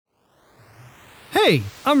Hey,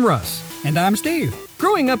 I'm Russ. And I'm Steve.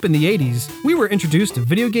 Growing up in the 80s, we were introduced to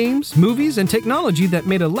video games, movies, and technology that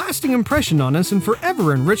made a lasting impression on us and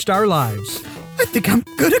forever enriched our lives. I think I'm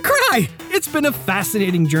gonna cry. It's been a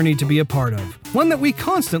fascinating journey to be a part of, one that we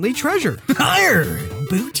constantly treasure. Higher,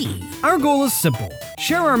 booty. Our goal is simple: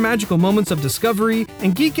 share our magical moments of discovery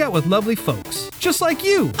and geek out with lovely folks, just like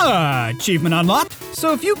you. Achievement unlocked.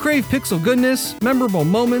 So if you crave pixel goodness, memorable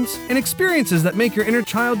moments, and experiences that make your inner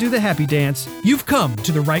child do the happy dance, you've come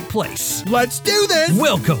to the right place. Let's do this.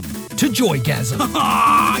 Welcome to Joygasm.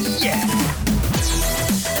 Ah, yeah.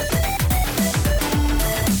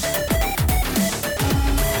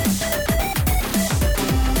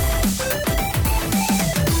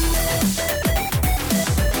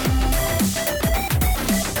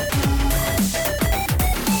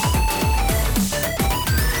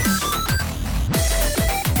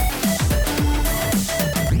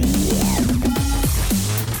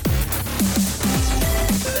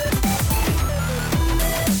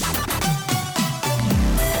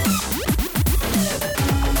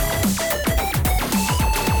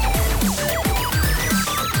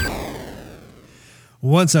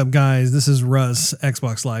 What's up, guys? This is Russ,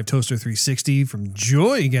 Xbox Live Toaster 360 from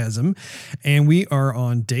Joygasm, and we are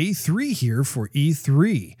on day 3 here for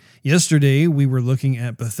E3. Yesterday, we were looking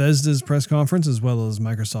at Bethesda's press conference as well as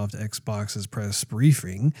Microsoft Xbox's press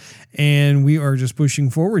briefing, and we are just pushing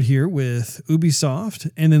forward here with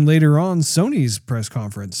Ubisoft and then later on Sony's press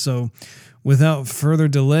conference. So without further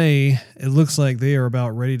delay, it looks like they are about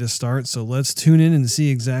ready to start, so let's tune in and see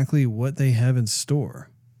exactly what they have in store.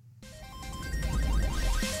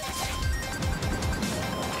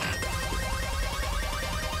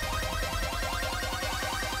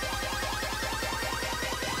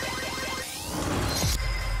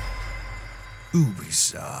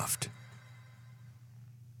 Ubisoft.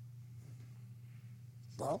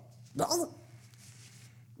 We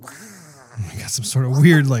got some sort of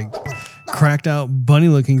weird, cracked out bunny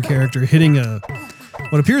looking character hitting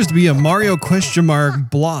what appears to be a Mario question mark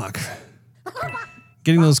block.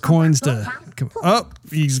 Getting those coins to come up.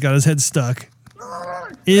 He's got his head stuck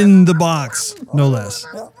in the box, no less.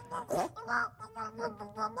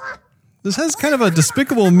 This has kind of a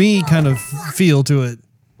Despicable Me kind of feel to it.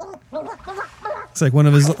 It's like one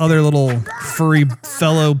of his other little furry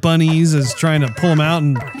fellow bunnies is trying to pull him out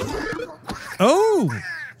and... Oh!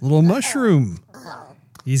 Little mushroom.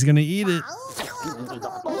 He's gonna eat it.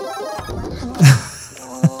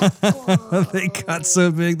 They got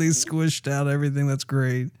so big they squished out everything. That's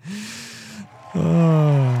great.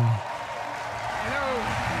 Oh.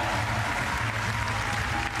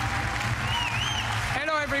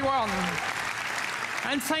 Hello everyone,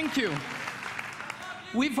 and thank you.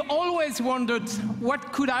 We've always wondered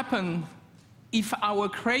what could happen if our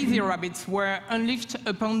crazy rabbits were unleashed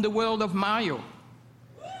upon the world of Mario.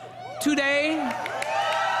 Today,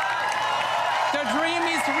 the dream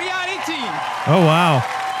is reality. Oh, wow.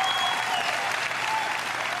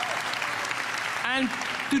 And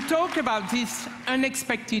to talk about this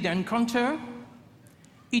unexpected encounter,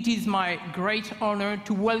 it is my great honor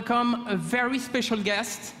to welcome a very special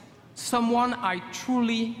guest, someone I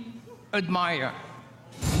truly admire.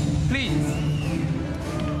 Please.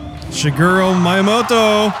 Shigeru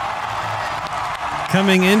Miyamoto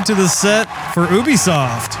coming into the set for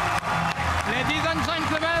Ubisoft. Ladies and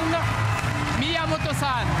gentlemen,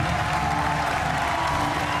 Miyamoto-san.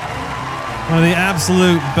 One of the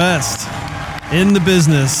absolute best in the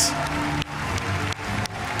business.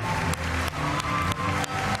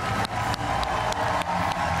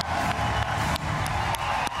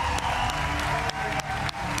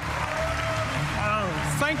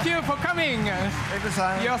 Thank you for coming.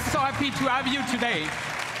 We are so happy to have you today.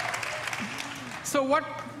 So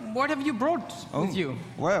what have you brought with you?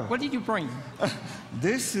 Well, What did you bring?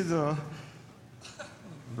 this is a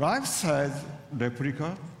life-size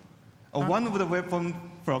replica of one of the weapons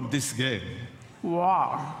from this game.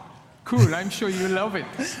 Wow. Cool, I'm sure you love it.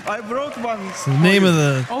 I brought one. So the name of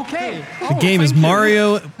the Okay. game is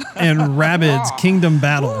Mario and Rabbids Kingdom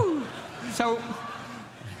Battle. Woo. So,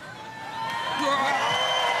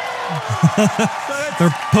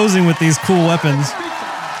 They're posing with these cool weapons.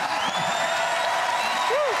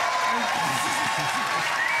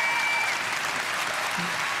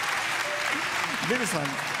 David-san,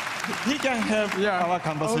 he can help our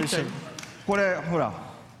conversation. Okay. これほら、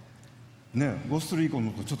ね、ゴーストリーコン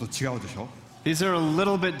のとちょっと違うでしょ? These are a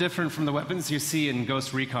little bit different from the weapons you see in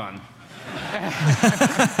Ghost Recon.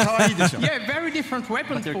 可愛いでしょ? Yeah, very different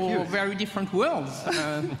weapons they're for cute. very different worlds.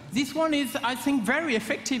 This one is, I think, very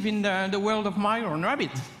effective in the world of Mario and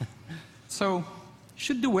Rabbit. So,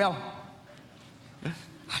 should do well.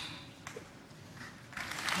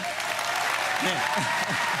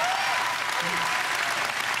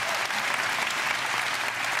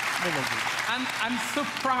 And I'm so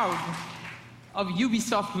proud of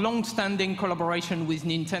Ubisoft's long-standing collaboration with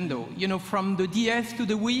Nintendo. You know, from the DS to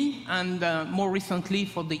the Wii, and more recently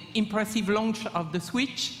for the impressive launch of the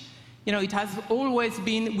Switch. You know, we have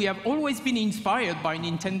always been inspired by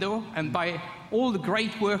Nintendo and by all the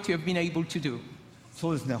great work you have been able to do. そ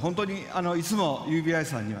うですね、本当にいつも UBI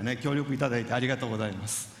さんにはね、協力いただいてありがとうございま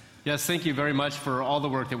す。Yes, thank you very much for all the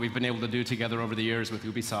work that we've been able to do together over the years with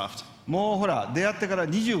Ubisoft. もうほら、出会ってから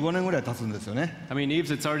25年ぐらい経つんですよね。I mean,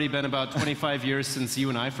 Yves, it's already been about 25 years since you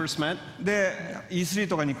and I first met. で、E3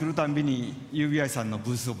 とかに来るたんびに UBI さんの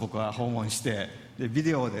ブースを僕は訪問して、でビ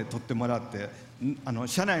デオで撮ってもらって、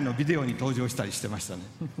社内のビデオに登場したりしてましたね。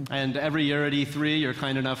And every year at E3, you're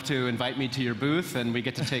kind enough to invite me to your booth, and we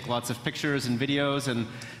get to take lots of pictures and videos, and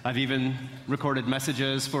I've even recorded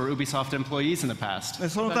messages for Ubisoft employees in the past. で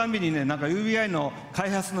そのたんびにね、なんか UBI の開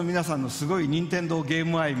発の皆さんのすごい任天堂ゲー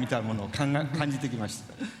ム愛みたいなものを感じてきまし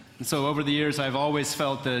た。So over the years, I've always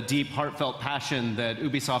felt the deep, heartfelt passion that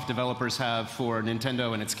Ubisoft developers have for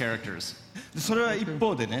Nintendo and its characters. それは一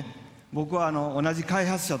方でね、僕は同じ開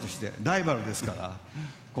発者としてライバルですから、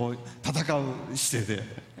こう戦う姿勢で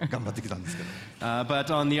頑張ってきたんですけど。But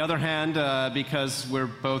on the other hand, because we're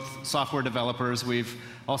both software developers, we've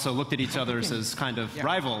also looked at each other as kind of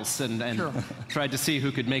rivals and tried to see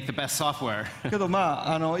who could make the best software. けどま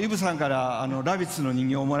あイブさんからラビッツの人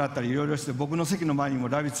形をもらったりいろいろして、僕の席の前にも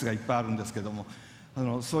ラビッツがいっぱいあるんですけども。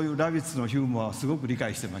そういうラビッツのヒューモアはすごく理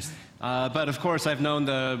解してました。But of course, I've known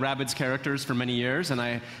the Rabbids characters for many years, and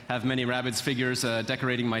I have many Rabbids figures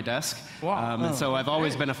decorating my desk. And so I've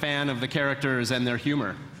always been a fan of the characters and their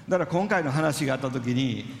humor. だから今回の話があった時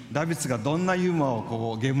に、ラビッツがどんなユーモアを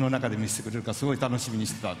こうゲームの中で見せてくれるかすごい楽しみに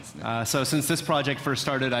してたんですね。So since this project first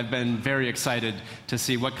started, I've been very excited to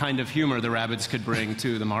see what kind of humor the Rabbids could bring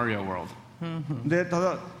to the Mario world. で、た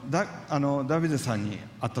だダビデさんに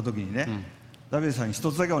会った時にね。ダビデさんに一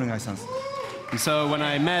つだけお願いしたんです。So when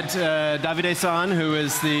I met Davide-san, who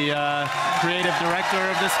is the creative director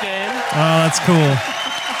of this game. Oh, that's cool.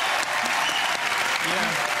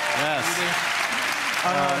 Yes.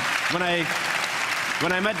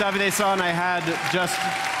 When I met Davide-san, I had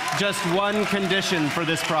just one condition for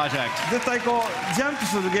this project. 絶対こうジャンプ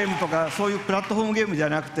するゲームとかそういうプラットフォームゲームじゃ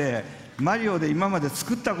なくて。マリオで今まで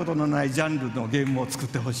作ったことのないジャンルのゲームを作っ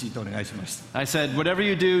てほしいとお願いしました。I said, whatever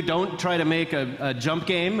you do, don't try to make a jump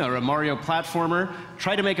game or a Mario platformer.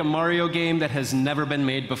 Try to make a Mario game that has never been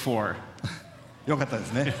made before. よかったで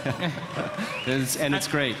すね。And it's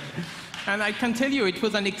great. And I can tell you, it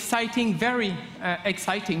was an exciting, very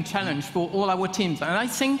exciting challenge for all our teams. And I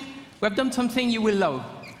think we have done something you will love.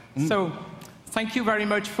 So, thank you very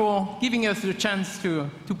much for giving us the chance to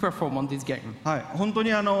perform on this game. はい、本当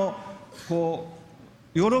にこ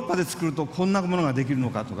うヨーロッパで作るとこんなものができるの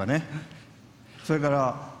かとかね。それか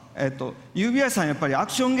らUBI さんやっぱりア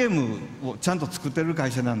クションゲームをちゃんと作ってる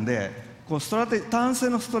会社なんで、こう単性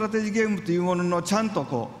のストラテジーゲームというもののちゃんと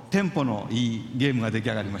こうテンポのいいゲームが出来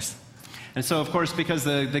上がりました。And so, of course, because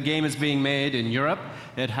the game is being made in Europe,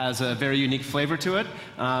 it has a very unique flavor to it.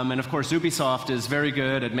 And of course, Ubisoft is very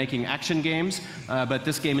good at making action games, but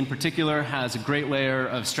this game in particular has a great layer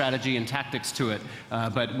of strategy and tactics to it,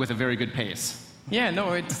 but with a very good pace. Yeah,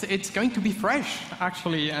 no, it's going to be fresh,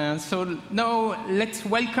 actually. So now let's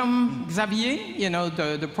welcome Xavier, you know,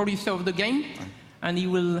 the producer of the game, and he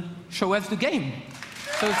will show us the game.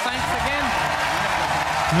 So thanks again.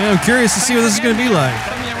 Yeah, I'm curious to see what this is going to be like.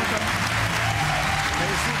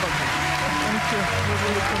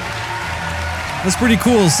 That's pretty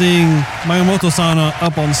cool seeing Miyamoto-san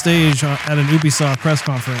up on stage at an Ubisoft press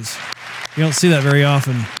conference. You don't see that very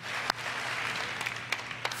often.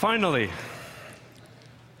 Finally,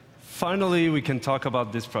 we can talk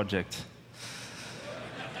about this project.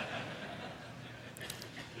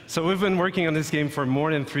 So we've been working on this game for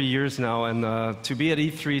more than 3 years now, and to be at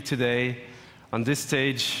E3 today on this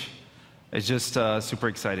stage is just super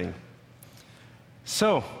exciting.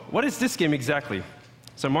 So, what is this game exactly?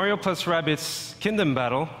 So Mario plus Rabbids Kingdom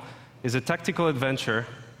Battle is a tactical adventure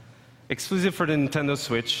exclusive for the Nintendo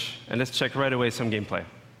Switch, and let's check right away some gameplay.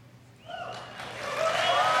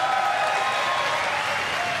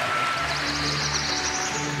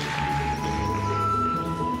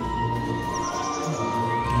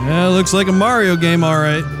 Yeah, looks like a Mario game, all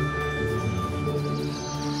right.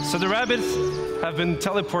 So the Rabbids have been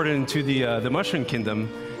teleported into the Mushroom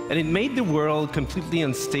Kingdom, and it made the world completely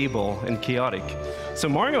unstable and chaotic. So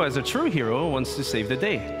Mario, as a true hero, wants to save the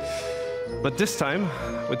day, but this time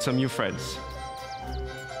with some new friends.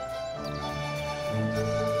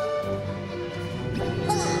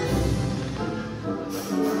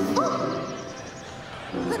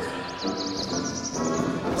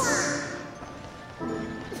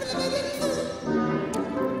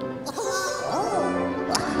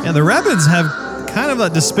 Yeah, the Rabbids have kind of a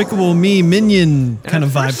Despicable Me minion kind of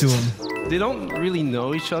vibe to them. They don't really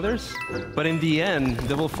know each other, but in the end,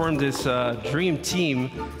 they will form this dream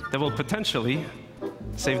team that will potentially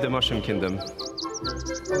save the Mushroom Kingdom.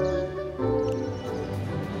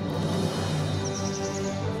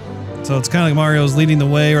 So it's kind of like Mario's leading the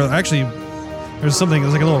way, or actually, there's like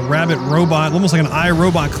a little rabbit robot, almost like an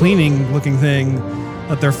iRobot cleaning looking thing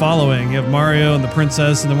that they're following. You have Mario and the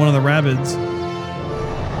princess and then one of the Rabbids.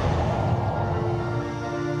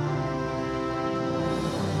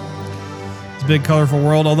 It's a big, colorful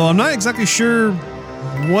world, although I'm not exactly sure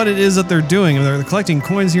what it is that they're doing. They're collecting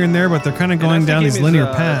coins here and there, but they're kind of going down these linear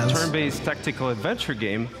paths. It's a turn-based tactical adventure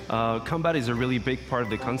game. Combat is a really big part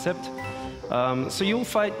of the concept. So you'll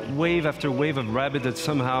fight wave after wave of rabbit that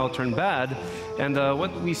somehow turn bad, and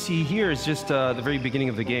what we see here is just the very beginning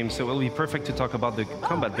of the game, so it will be perfect to talk about the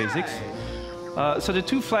combat basics. So the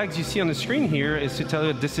 2 flags you see on the screen here is to tell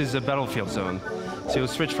you this is a battlefield zone. So you'll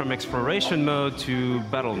switch from exploration mode to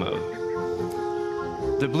battle mode.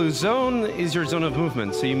 The blue zone is your zone of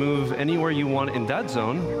movement, so you move anywhere you want in that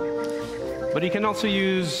zone, but you can also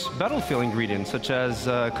use battlefield ingredients such as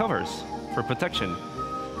covers for protection.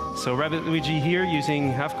 So Rabbid Luigi here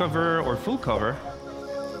using half cover or full cover.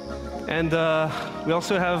 And we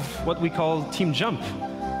also have what we call team jump.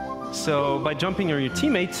 So by jumping on your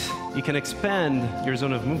teammates, you can expand your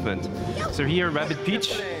zone of movement. So here, Rabbid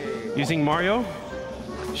Peach, using Mario,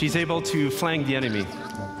 she's able to flank the enemy.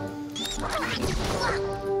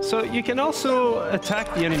 So you can also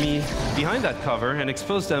attack the enemy behind that cover and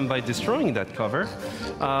expose them by destroying that cover.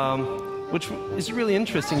 Which is really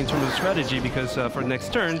interesting in terms of strategy because for the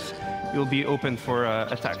next turns, you'll be open for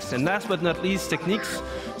attacks. And last but not least, techniques.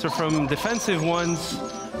 So from defensive ones,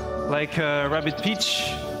 like Rabbid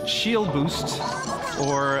Peach shield boost,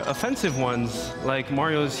 or offensive ones, like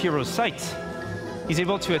Mario's Hero Sight. He's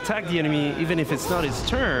able to attack the enemy even if it's not his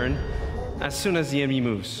turn, as soon as the enemy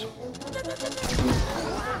moves.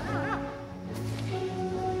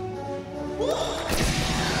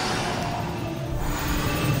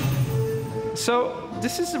 So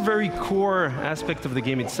this is a very core aspect of the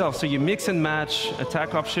game itself. So you mix and match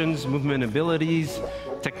attack options, movement abilities,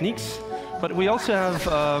 techniques, but we also have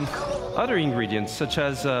other ingredients such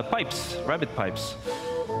as pipes, rabbit pipes.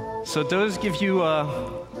 So those give you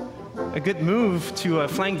a good move to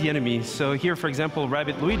flank the enemy. So here, for example,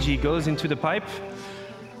 Rabbid Luigi goes into the pipe,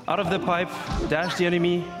 out of the pipe, dash the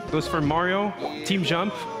enemy, goes for Mario, team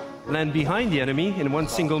jump, land behind the enemy in one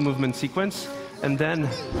single movement sequence, and then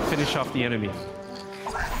finish off the enemy.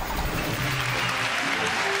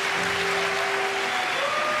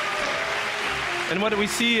 And what we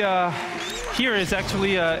see here is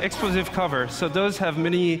actually explosive cover. So those have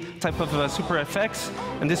many type of super effects,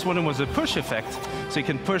 and this one was a push effect. So you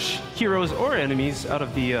can push heroes or enemies out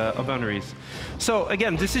of the boundaries. So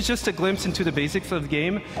again, this is just a glimpse into the basics of the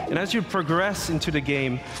game. And as you progress into the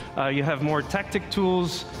game, you have more tactic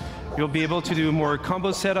tools. You'll be able to do more combo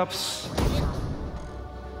setups.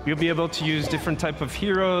 You'll be able to use different type of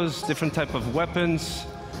heroes, different type of weapons,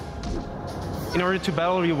 in order to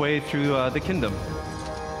battle your way through the kingdom.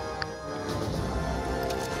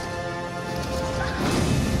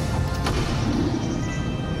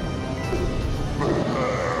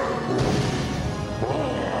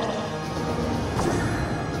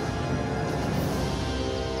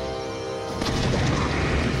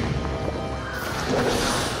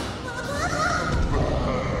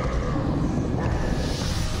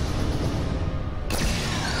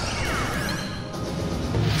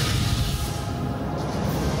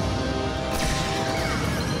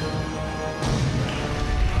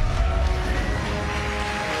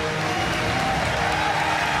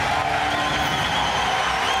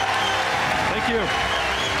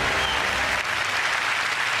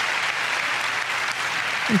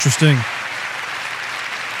 Interesting.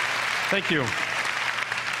 Thank you.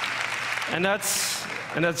 And that's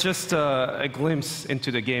just a glimpse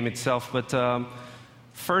into the game itself. But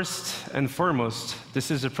first and foremost, this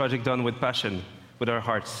is a project done with passion, with our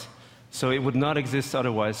hearts. So it would not exist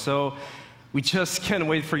otherwise. So we just can't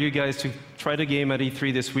wait for you guys to try the game at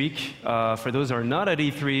E3 this week. For those who are not at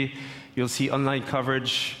E3, you'll see online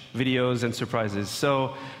coverage, videos, and surprises.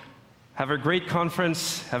 So have a great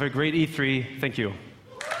conference. Have a great E3. Thank you.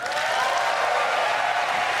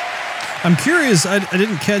 I'm curious, I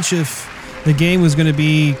didn't catch if the game was going to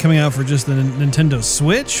be coming out for just the Nintendo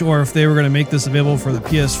Switch, or if they were going to make this available for the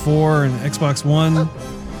PS4 and Xbox One.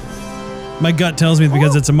 My gut tells me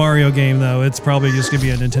because it's a Mario game, though, it's probably just going to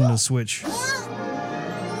be a Nintendo Switch.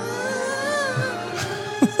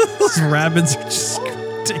 Those rabbits are just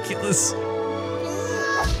ridiculous.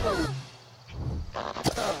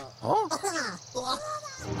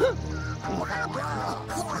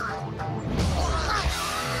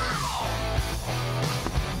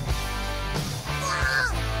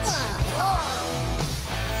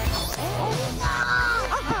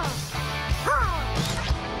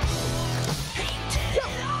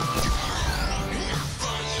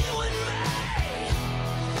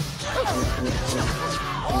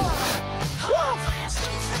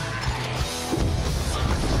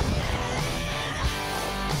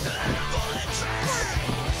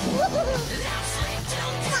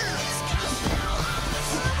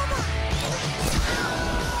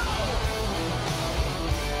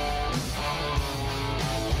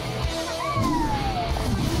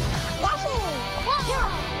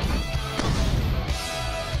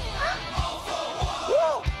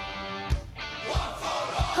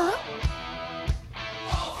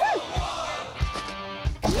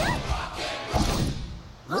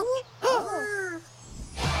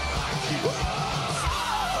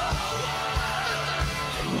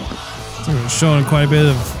 showing quite a bit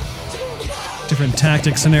of different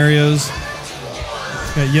tactic scenarios.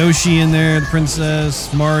 Got Yoshi in there, the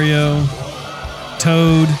princess, Mario,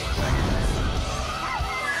 Toad,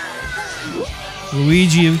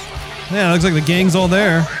 Luigi. Yeah, it looks like the gang's all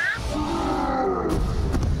there.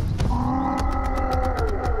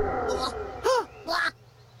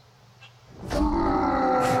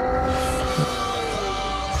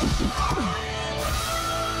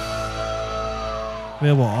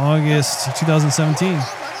 Available August 2017.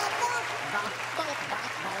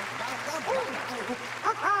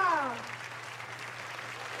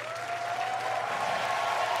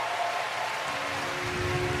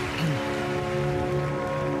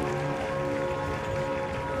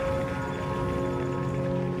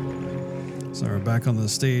 So we're back on the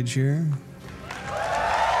stage here.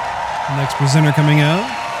 Next presenter coming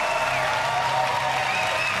out.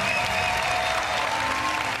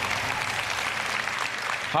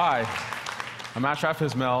 Hi, I'm Ashraf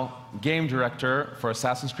Ismail, game director for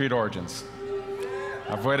Assassin's Creed Origins.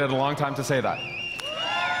 I've waited a long time to say that.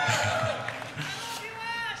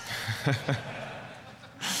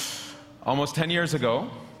 Almost 10 years ago,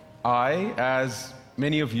 I, as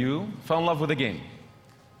many of you, fell in love with a game.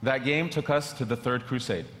 That game took us to the Third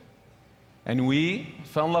Crusade. And we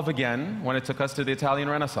fell in love again when it took us to the Italian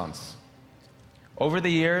Renaissance. Over the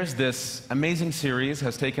years, this amazing series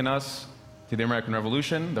has taken us to the American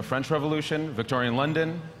Revolution, the French Revolution, Victorian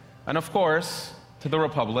London, and of course, to the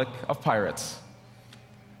Republic of Pirates.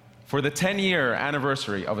 For the 10-year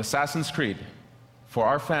anniversary of Assassin's Creed, for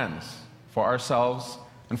our fans, for ourselves,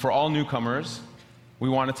 and for all newcomers, we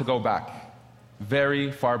wanted to go back,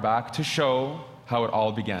 very far back, to show how it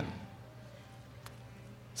all began.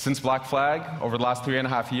 Since Black Flag, over the last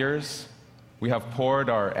 3.5 years, we have poured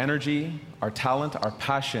our energy, our talent, our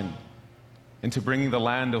passion into bringing the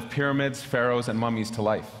land of pyramids, pharaohs, and mummies to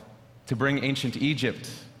life, to bring ancient Egypt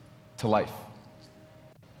to life.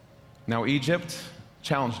 Now, Egypt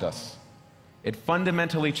challenged us. It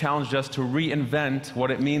fundamentally challenged us to reinvent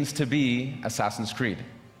what it means to be Assassin's Creed.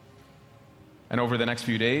 And over the next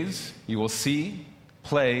few days, you will see,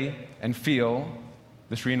 play, and feel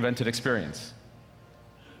this reinvented experience.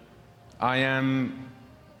 I am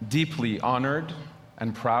deeply honored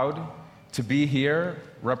and proud to be here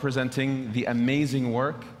representing the amazing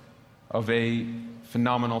work of a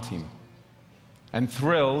phenomenal team, and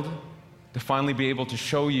thrilled to finally be able to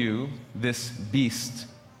show you this beast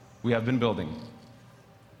we have been building.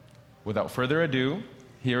 Without further ado,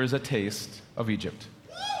 here is a taste of Egypt.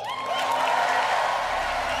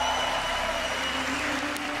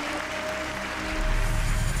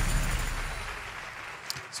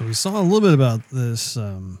 So we saw a little bit about this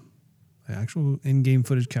actual in-game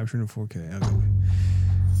footage captured in 4K. Okay.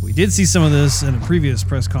 We did see some of this in a previous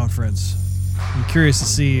press conference. I'm curious to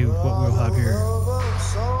see what we'll have here.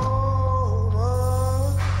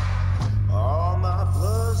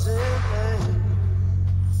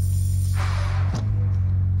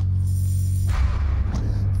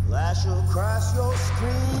 Flash across your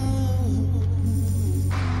screen,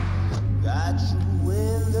 got you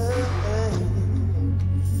in the air.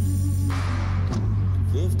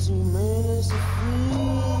 15 minutes of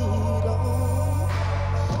freedom,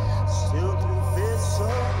 still can fit so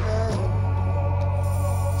late.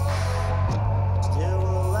 Still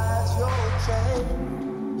realize your chain,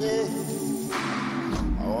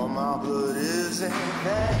 yeah. All my blood is in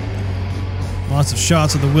vain. Lots of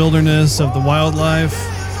shots of the wilderness, of the wildlife.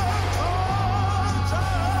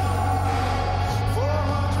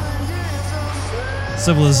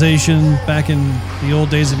 Civilization back in the old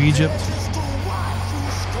days of Egypt.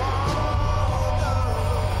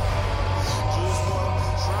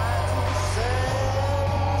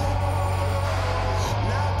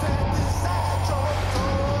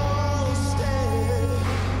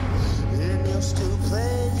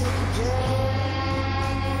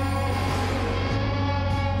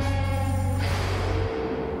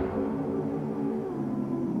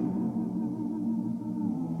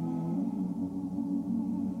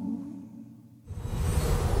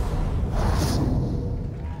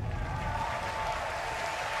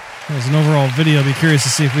 As an overall video, I'd be curious to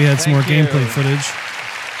see if we had some more gameplay footage.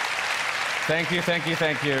 Thank you, thank you,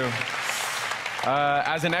 thank you.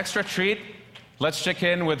 As an extra treat, let's check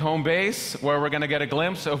in with home base, where we're going to get a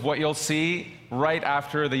glimpse of what you'll see right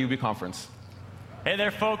after the UB conference. Hey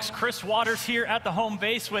there, folks. Chris Waters here at the home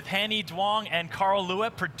base with Hanny Duong and Carl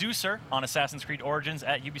Lua, producer on Assassin's Creed Origins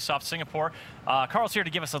at Ubisoft Singapore. Carl's here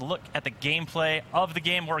to give us a look at the gameplay of the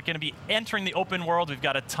game. We're going to be entering the open world. We've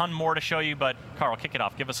got a ton more to show you, but Carl, kick it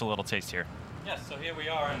off. Give us a little taste here. Yes, so here we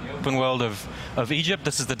are in the open world of Egypt.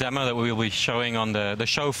 This is the demo that we will be showing on the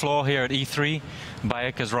show floor here at E3.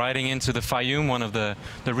 Bayek is riding into the Fayum, one of the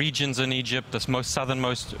regions in Egypt, the most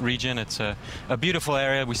southernmost region. It's a beautiful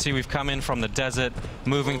area. We see we've come in from the desert,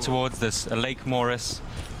 moving towards this Lake Moeris.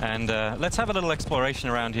 And let's have a little exploration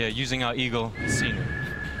around here using our Eagle scenery.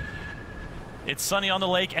 It's sunny on the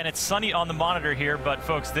lake and it's sunny on the monitor here, but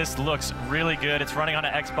folks, this looks really good. It's running on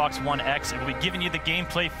an Xbox One X. We'll be giving you the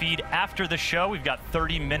gameplay feed after the show. We've got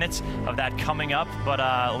 30 minutes of that coming up, but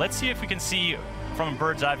let's see if we can see from a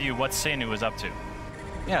bird's eye view what Seinu is up to.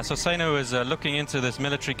 Yeah, so Seinu is looking into this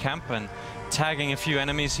military camp and tagging a few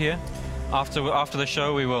enemies here. After the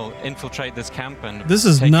show, we will infiltrate this camp and this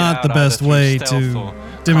is not the best way to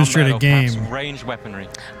demonstrate a game. Ranged weaponry.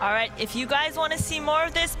 All right, if you guys want to see more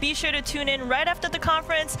of this, be sure to tune in right after the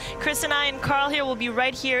conference. Chris and I and Carl here will be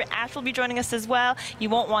right here. Ash will be joining us as well. You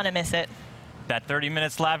won't want to miss it. That 30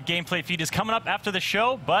 minutes live gameplay feed is coming up after the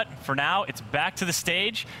show, but for now, it's back to the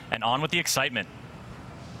stage and on with the excitement.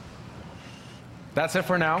 That's it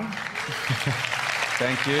for now.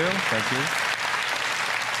 Thank you. Thank you.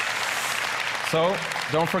 So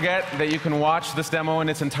don't forget that you can watch this demo in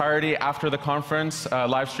its entirety after the conference,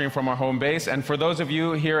 live stream from our home base. And for those of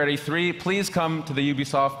you here at E3, please come to the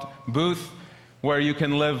Ubisoft booth where you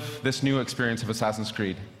can live this new experience of Assassin's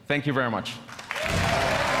Creed. Thank you very much.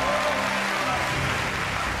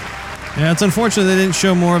 Yeah, it's unfortunate they didn't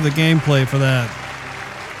show more of the gameplay for that.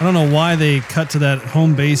 I don't know why they cut to that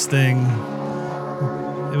home base thing.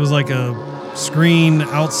 It was like a screen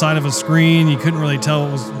outside of a screen. You couldn't really tell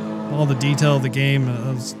what was all the detail of the game.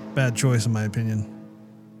 It was a bad choice in my opinion.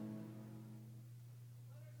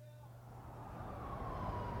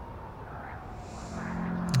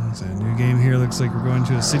 There's a new game here. Looks like we're going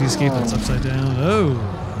to a cityscape that's upside down. Oh,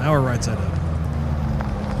 now we're right side up.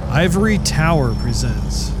 Ivory Tower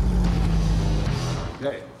presents.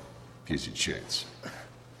 Hey, here's your chance.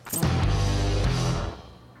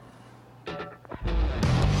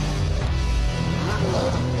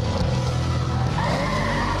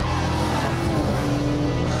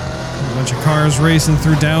 A bunch of cars racing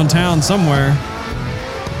through downtown somewhere.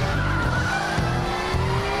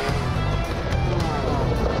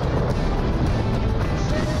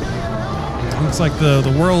 Looks like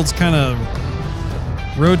the world's kind of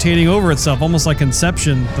rotating over itself, almost like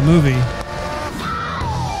Inception, the movie.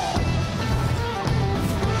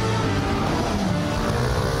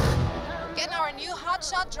 Getting our new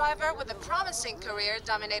hotshot driver with a promising career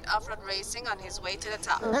dominate off-road racing on his way to the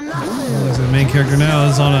top. The main character now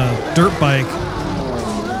is on a dirt bike,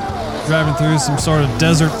 driving through some sort of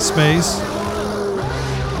desert space.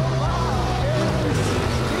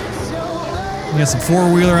 You got some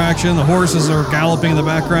four-wheeler action. The horses are galloping in the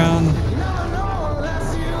background.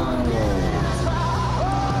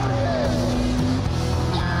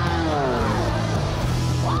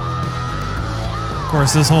 Of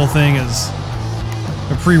course, this whole thing is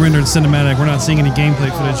a pre-rendered cinematic. We're not seeing any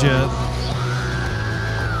gameplay footage yet.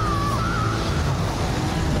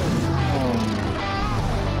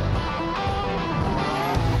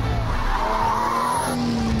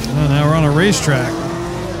 Oh, now we're on a racetrack.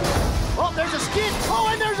 Oh, there's a skid. Oh,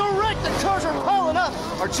 and there's a wreck. The cars are piling up.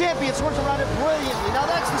 Our champion swerves around it brilliantly. Now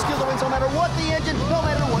that's the skill that wins no matter what the engine, no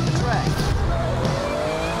matter what the track.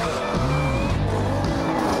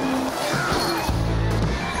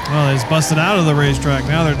 Well, they just busted out of the racetrack.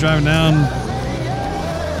 Now they're driving down.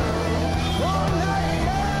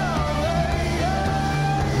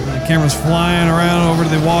 The camera's flying around over to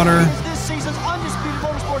the water. This season's undisputed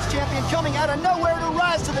motorsports champion coming out of nowhere to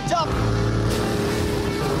rise to the top.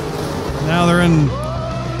 Now they're in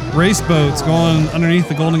race boats going underneath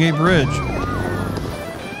the Golden Gate Bridge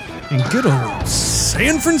in good old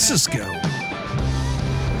San Francisco.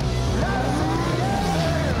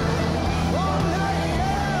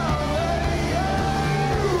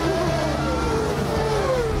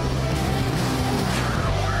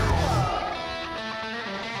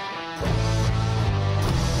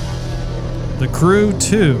 The Crew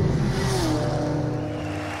 2.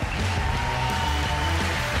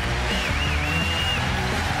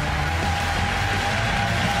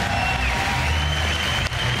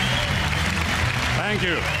 Thank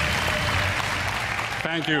you.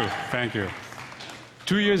 Thank you. Thank you.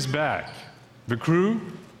 2 years back, The Crew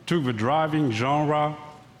took the driving genre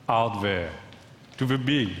out there to the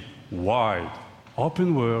big, wide,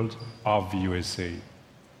 open world of the USA.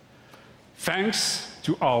 Thanks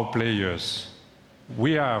to our players,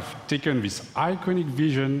 we have taken this iconic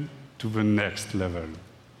vision to the next level.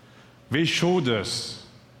 They showed us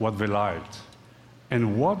what they liked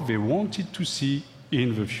and what they wanted to see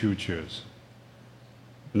in the futures.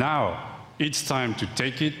 Now, it's time to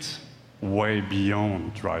take it way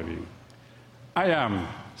beyond driving. I am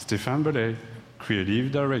Stéphane Bellet,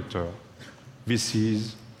 Creative Director. This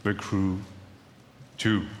is The Crew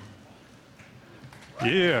 2.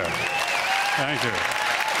 Yeah, thank you.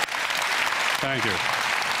 Thank you.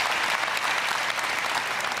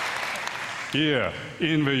 Here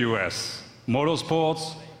in the US,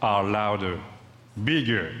 motorsports are louder,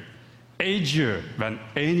 bigger, edgier than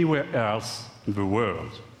anywhere else in the world.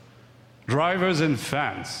 Drivers and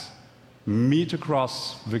fans meet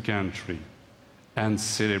across the country and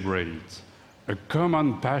celebrate a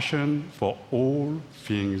common passion for all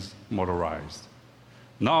things motorized.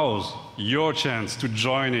 Now's your chance to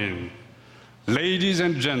join in. Ladies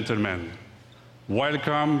and gentlemen,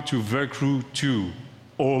 welcome to The Crew 2,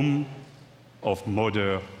 home of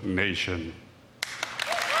Motor Nation.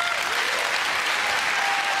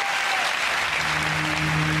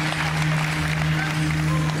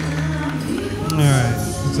 All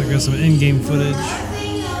right, looks like we got some in-game footage.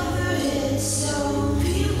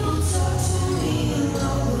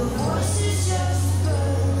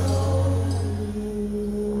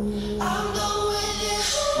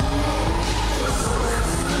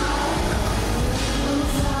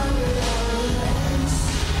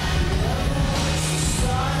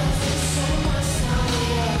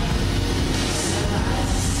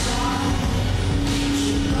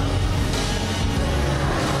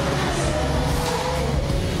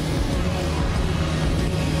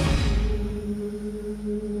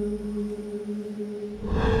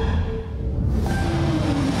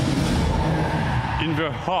 In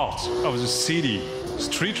the heart of the city,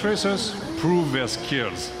 street racers prove their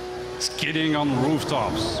skills, skidding on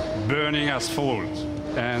rooftops, burning asphalt,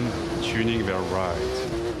 and tuning their ride.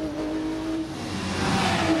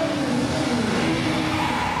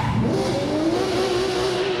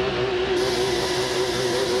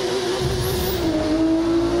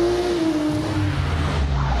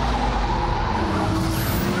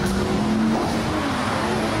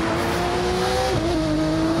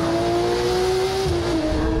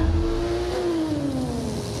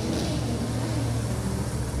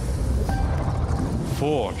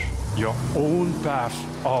 Forge your own path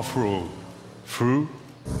off-road through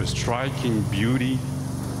the striking beauty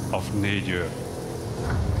of nature.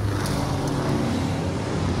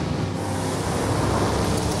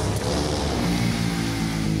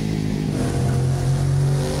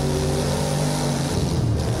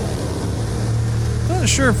 Not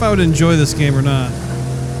sure if I would enjoy this game or not.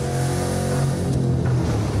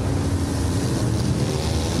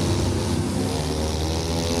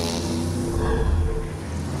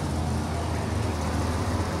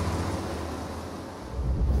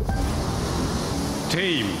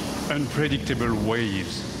 Tame, unpredictable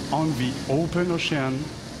waves on the open ocean,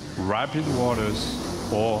 rapid waters,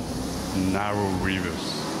 or narrow rivers.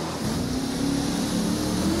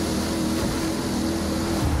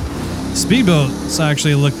 Speedboats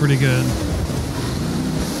actually look pretty good.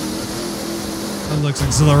 That looks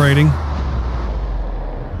exhilarating.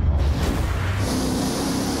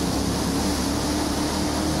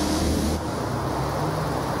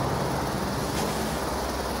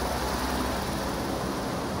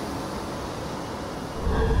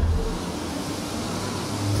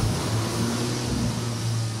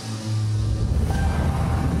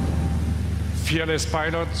 Fearless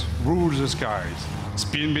pilot rules the skies,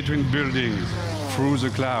 spin between buildings, through the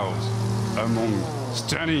clouds, among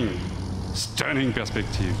stunning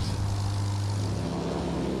perspectives.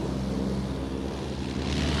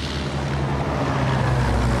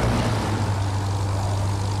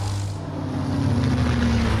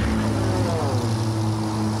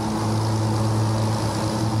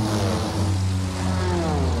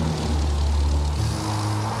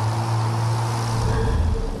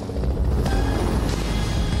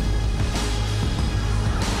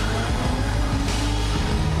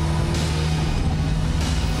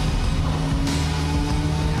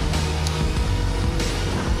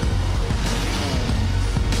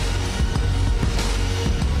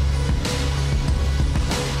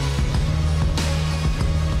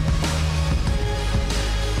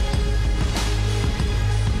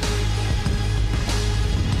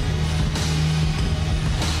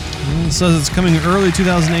 It says it's coming early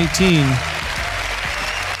 2018.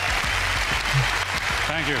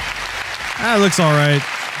 Thank you. It looks all right.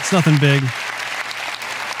 It's nothing big.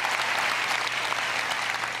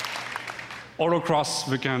 All across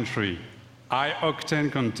the country,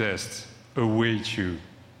 high-octane contests await you.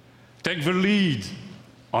 Take the lead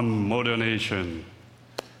on Motor Nation.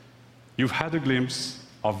 You've had a glimpse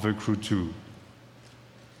of The Crew 2.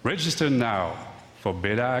 Register now for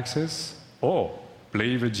beta access or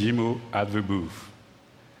play the demo at the booth.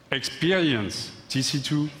 Experience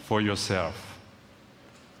TC2 for yourself.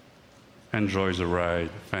 Enjoy the ride.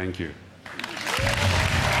 Thank you.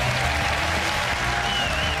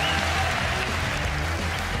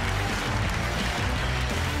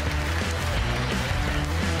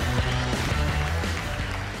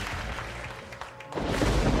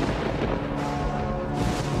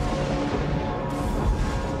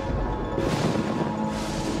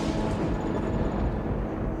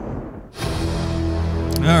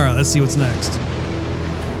 All right, let's see what's next.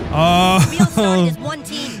 Oh,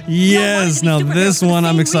 yes. Now this one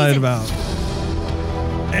I'm excited about.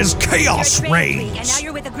 As Chaos And reigns. now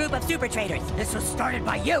you're with a group of super traders. This was started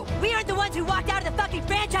by you. We aren't the ones who walked out of the fucking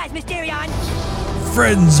franchise, Mysterion.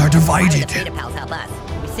 Friends are Why divided. would the Freedom Pals help us?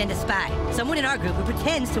 We send a spy, someone in our group who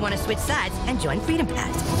pretends to want to switch sides and join Freedom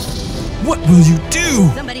Pals. What will you do?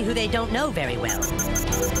 Somebody who they don't know very well.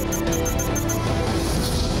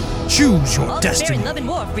 Choose your All fair destiny. in love and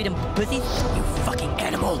war, Freedom pussies. You fucking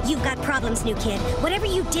animal. You've got problems, new kid. Whatever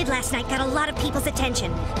you did last night got a lot of people's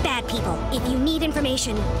attention. Bad people. If you need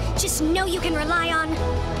information, just know you can rely on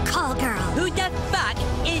Call Girl. Who the fuck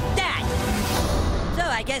is that? So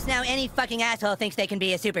I guess now any fucking asshole thinks they can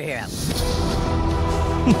be a superhero.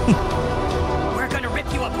 We're gonna rip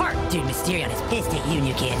you apart. Dude, Mysterion is pissed at you,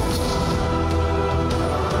 new kid.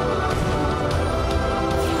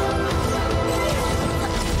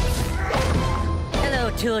 Hello,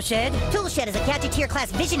 Toolshed. Toolshed is a Gadgeteer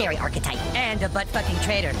class visionary archetype. And a butt-fucking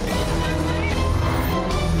traitor.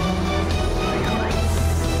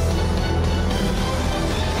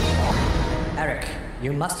 Eric,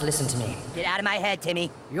 you must listen to me. Get out of my head,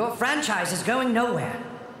 Timmy. Your franchise is going nowhere.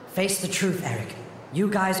 Face the truth, Eric. You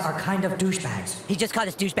guys are kind of douchebags. He just called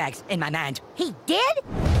us douchebags in my mind. He did?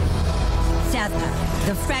 Southpaw,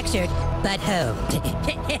 the fractured but home.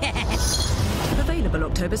 Available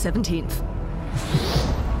October 17th.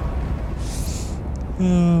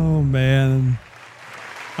 Oh, man.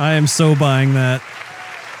 I am so buying that.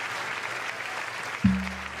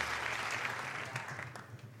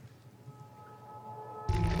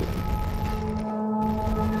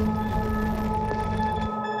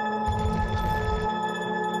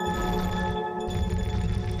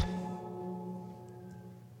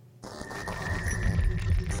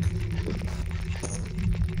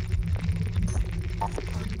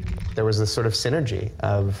 There was this sort of synergy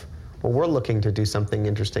of, well, we're looking to do something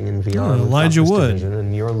interesting in VR. Oh, with Elijah Office Wood. Division,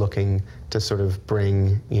 and you're looking to sort of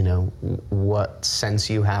bring, you know, what sense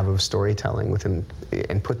you have of storytelling within,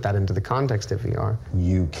 and put that into the context of VR.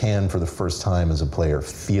 You can, for the first time as a player,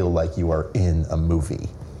 feel like you are in a movie.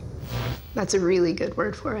 That's a really good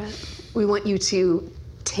word for it. We want you to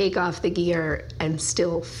take off the gear and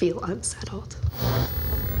still feel unsettled.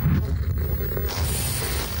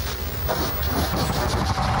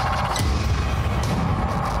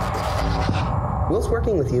 Whilst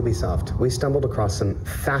working with Ubisoft, we stumbled across some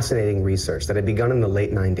fascinating research that had begun in the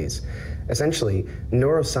late 90s. Essentially,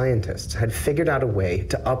 neuroscientists had figured out a way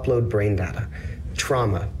to upload brain data,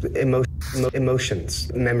 trauma,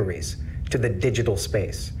 emotions, memories, to the digital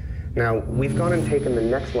space. Now, we've gone and taken the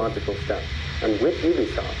next logical step, and with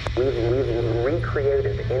Ubisoft, we've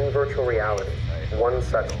recreated in virtual reality one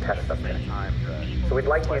such test subject. So we'd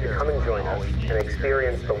like you to come and join us and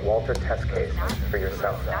experience the Walter test case for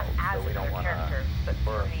yourself.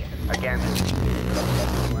 Again.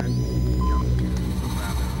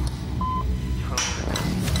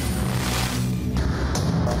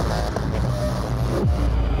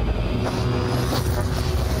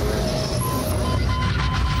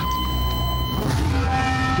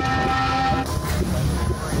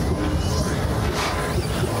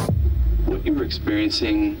 What you're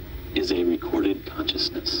experiencing is a recorded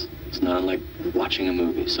consciousness. It's not unlike watching a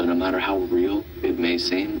movie, so no matter how real it may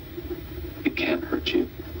seem, it can't hurt you.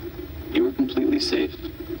 You are completely safe.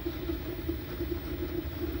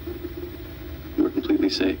 You are completely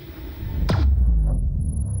safe.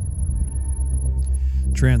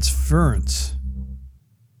 Transference.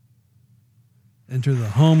 Enter the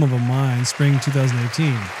home of a mind, spring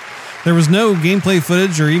 2018. There was no gameplay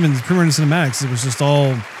footage or even pre-rendered cinematics. It was just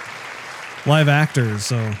all live actors,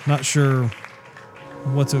 so not sure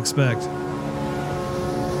what to expect.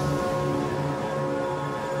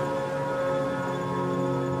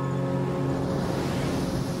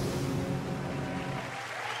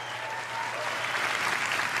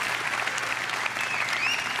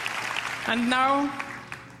 And now,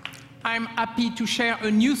 I'm happy to share a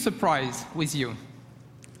new surprise with you.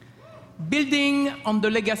 Building on the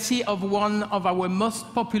legacy of one of our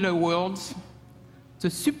most popular worlds, the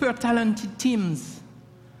super talented teams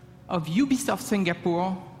of Ubisoft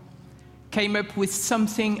Singapore came up with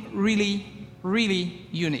something really, really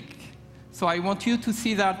unique. So I want you to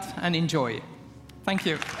see that and enjoy. Thank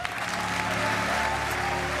you.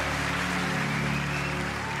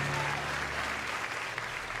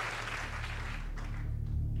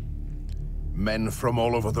 Men from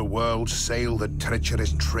all over the world sail the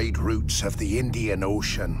treacherous trade routes of the Indian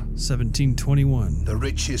Ocean. 1721. The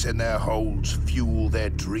riches in their holds fuel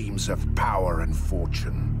their dreams of power and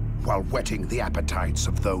fortune, while whetting the appetites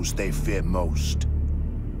of those they fear most.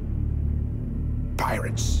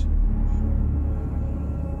 Pirates.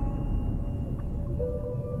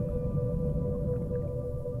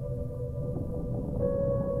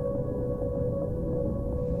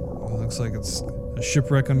 It looks like it's a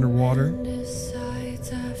shipwreck underwater.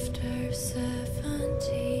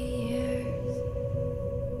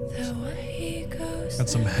 Got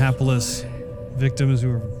some hapless victims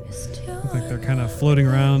who look like they're kind of floating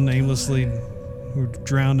around aimlessly, who are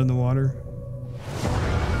drowned in the water.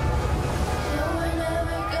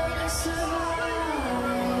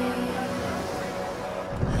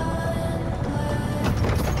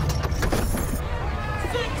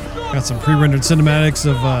 Got some pre-rendered cinematics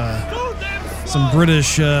of some British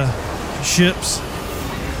ships.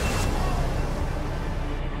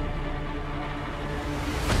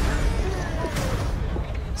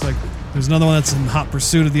 It's like there's another one that's in hot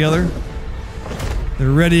pursuit of the other. They're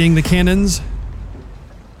readying the cannons.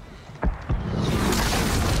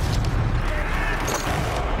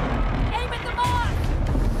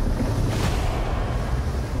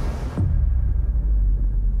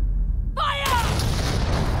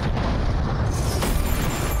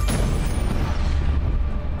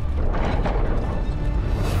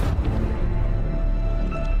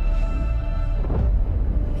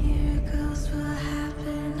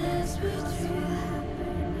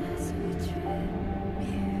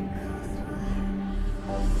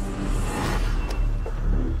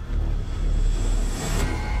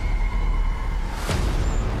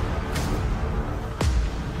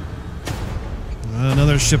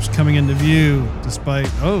 Another ship's coming into view, despite...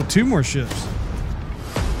 Oh, two more ships.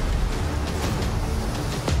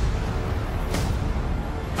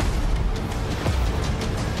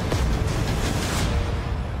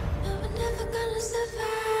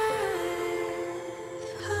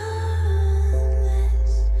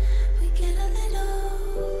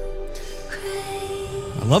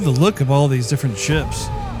 I love the look of all these different ships.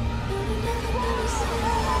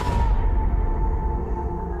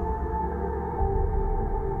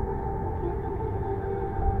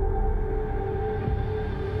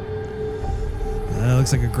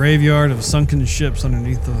 Looks like a graveyard of sunken ships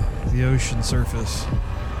underneath the ocean surface,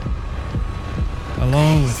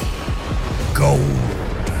 along with gold.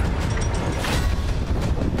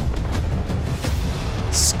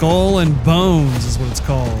 Skull and Bones is what it's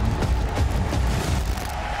called.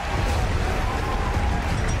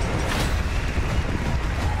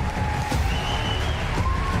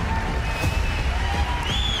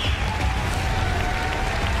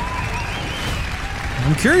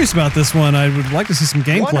 I'm curious about this one. I would like to see some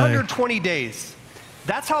gameplay. 120 days.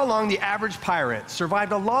 That's how long the average pirate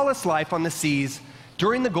survived a lawless life on the seas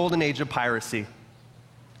during the golden age of piracy.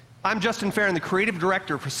 I'm Justin Farron, the creative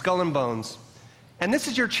director for Skull and Bones. And this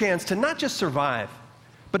is your chance to not just survive,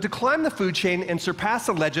 but to climb the food chain and surpass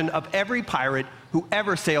the legend of every pirate who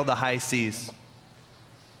ever sailed the high seas.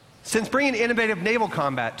 Since bringing innovative naval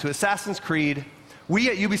combat to Assassin's Creed, we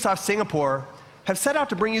at Ubisoft Singapore have set out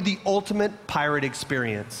to bring you the ultimate pirate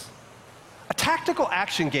experience. A tactical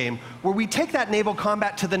action game where we take that naval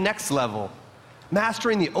combat to the next level,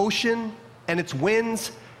 mastering the ocean and its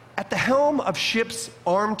winds at the helm of ships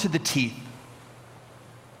armed to the teeth.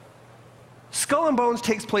 Skull and Bones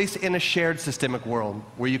takes place in a shared systemic world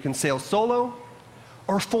where you can sail solo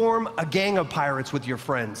or form a gang of pirates with your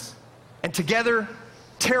friends, and together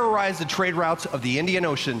terrorize the trade routes of the Indian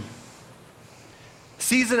Ocean.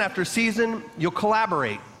 Season after season, you'll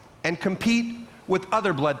collaborate and compete with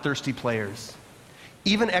other bloodthirsty players,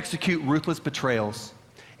 even execute ruthless betrayals,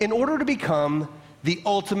 in order to become the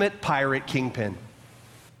ultimate pirate kingpin.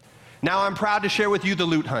 Now I'm proud to share with you the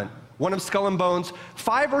Loot Hunt, one of Skull and Bones'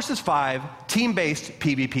 5 versus 5 team-based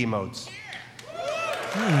PvP modes.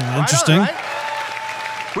 Interesting. Right on,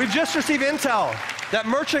 right? We've just received intel that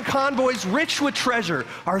merchant convoys rich with treasure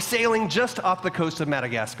are sailing just off the coast of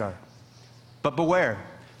Madagascar. But beware,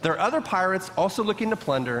 there are other pirates also looking to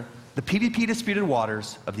plunder the PvP disputed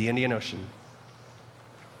waters of the Indian Ocean.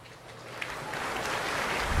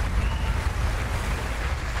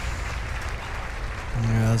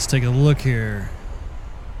 Yeah, let's take a look here.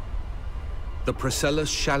 The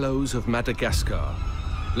Presellus Shallows of Madagascar,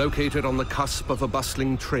 located on the cusp of a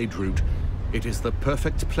bustling trade route, it is the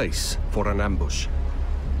perfect place for an ambush.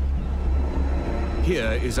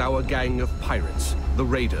 Here is our gang of pirates, the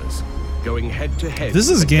Raiders, going head-to-head. This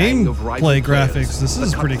is with a gang of gameplay rival graphics. players, This the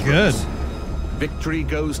is pretty good. Cutthroats. Victory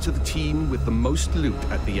goes to the team with the most loot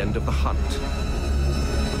at the end of the hunt.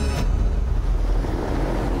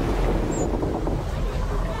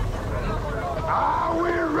 Are we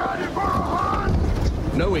ready for a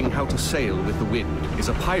hunt? Knowing how to sail with the wind is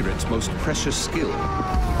a pirate's most precious skill.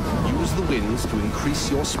 Use the winds to increase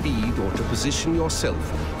your speed or to position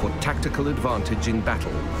yourself for tactical advantage in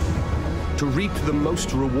battle. To reap the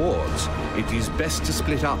most rewards, it is best to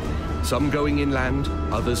split up, some going inland,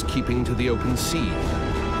 others keeping to the open sea.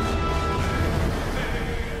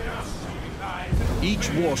 Each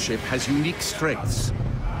warship has unique strengths.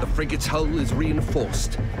 The frigate's hull is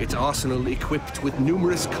reinforced, its arsenal equipped with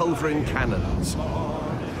numerous culverin cannons.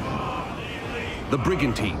 The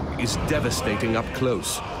brigantine is devastating up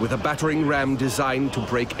close, with a battering ram designed to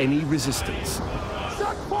break any resistance.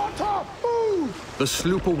 The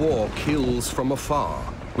sloop of war kills from afar,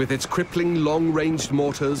 with its crippling long-ranged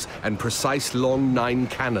mortars and precise long 9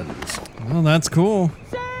 cannons. Well, that's cool.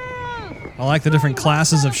 I like the different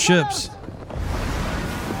classes of ships.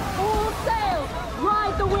 All sail!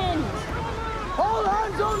 Ride the wind! All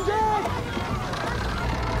hands on deck!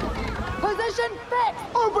 Position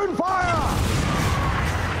fixed! Open fire!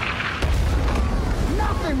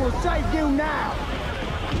 Nothing will save you now!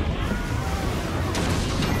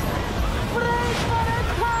 Brace for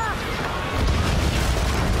attack!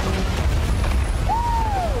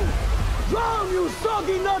 Woo! Drown, you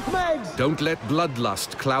soggy nutmegs! Don't let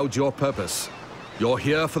bloodlust cloud your purpose. You're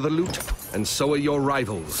here for the loot, and so are your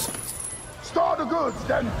rivals. Store the goods,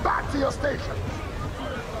 then back to your station.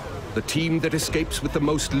 The team that escapes with the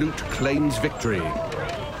most loot claims victory.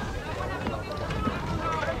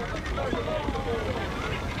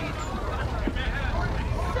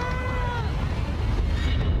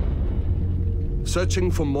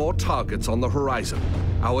 Searching for more targets on the horizon,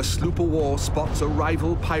 our sloop of war spots a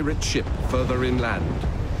rival pirate ship further inland.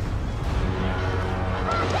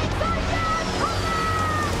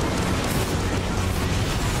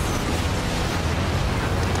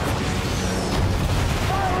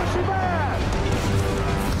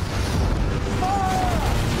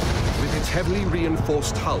 With its heavily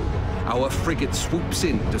reinforced hull, our frigate swoops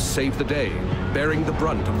in to save the day, bearing the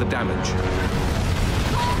brunt of the damage.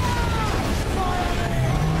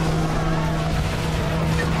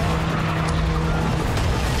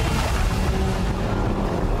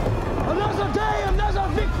 Another day, another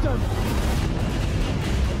victim!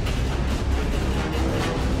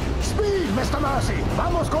 Speed, Mr. Mercy!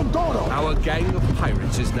 Vamos con todo! Our gang of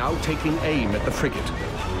pirates is now taking aim at the frigate,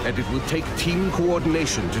 and it will take team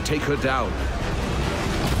coordination to take her down.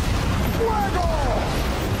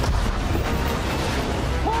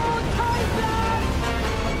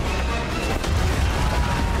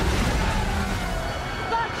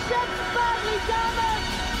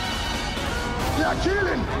 They are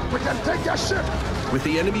killing! We can take their ship! With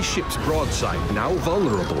the enemy ship's broadside now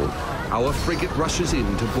vulnerable, our frigate rushes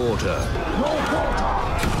in to board her. No water!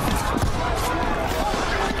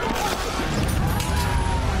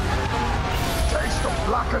 Taste of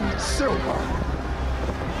blackened silver!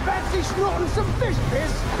 Fancy snorting some fish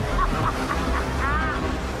piss?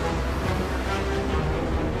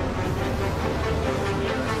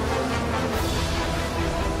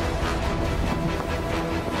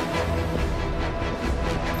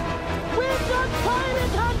 We've got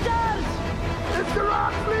pirate hunters! It's the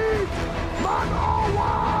Rat Fleet! Man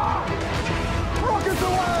over! Rockets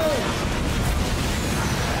away!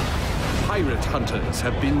 Pirate hunters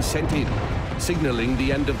have been sent in, signaling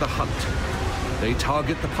the end of the hunt. They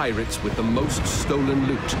target the pirates with the most stolen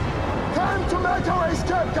loot. Time to make our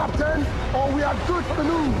escape, Captain, or we are good for the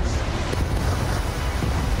news!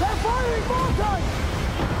 They're firing mortars!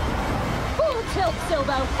 Full tilt,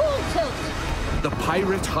 Silvo! Full tilt! The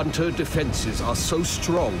pirate hunter defenses are so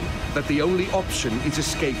strong that the only option is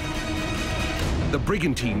escape. The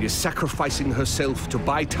brigantine is sacrificing herself to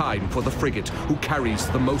buy time for the frigate, who carries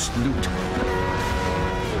the most loot.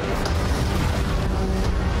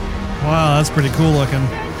 Wow, that's pretty cool looking.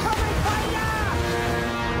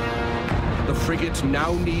 The frigate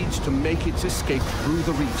now needs to make its escape through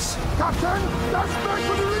the reefs. Captain, let's make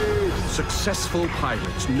for the reefs! Successful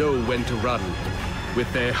pirates know when to run,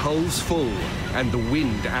 with their hulls full and the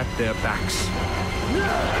wind at their backs.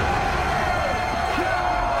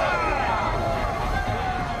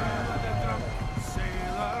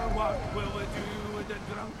 Sailor, what will we do with the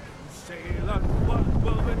drunken sailor? What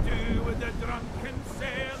will we do with the drunken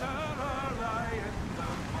sailor?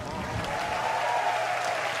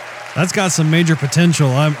 That's got some major potential.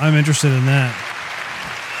 I'm interested in that.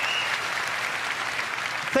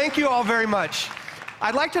 Thank you all very much.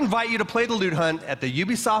 I'd like to invite you to play the Loot Hunt at the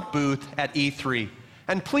Ubisoft booth at E3.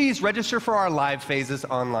 And please register for our live phases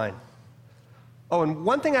online. Oh, and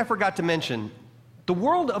one thing I forgot to mention. The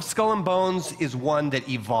world of Skull and Bones is one that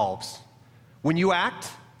evolves. When you act,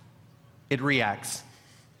 it reacts.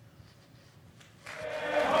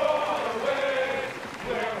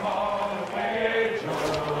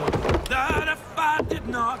 That if I did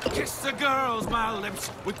not kiss the girls, my lips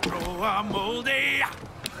would grow a moldy.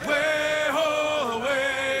 Way, ho,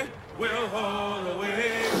 away, we'll haul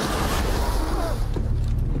away.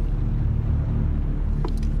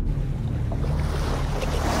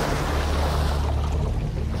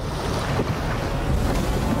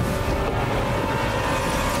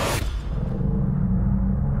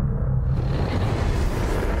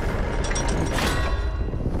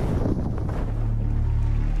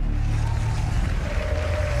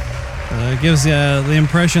 It gives you the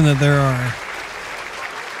impression that there are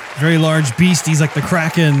very large beasties like the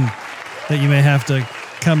Kraken that you may have to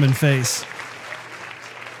come and face.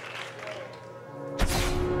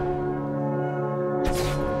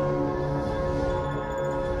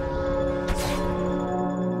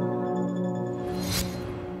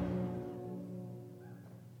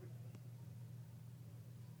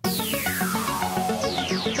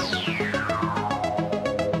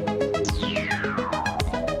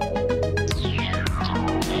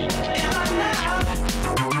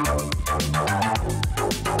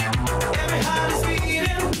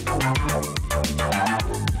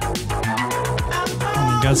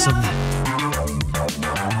 Got some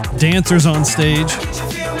dancers on stage.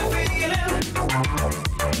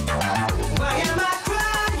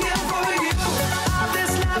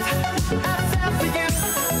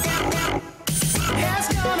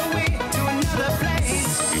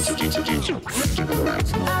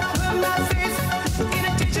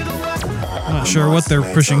 I'm not sure what they're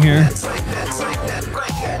pushing here.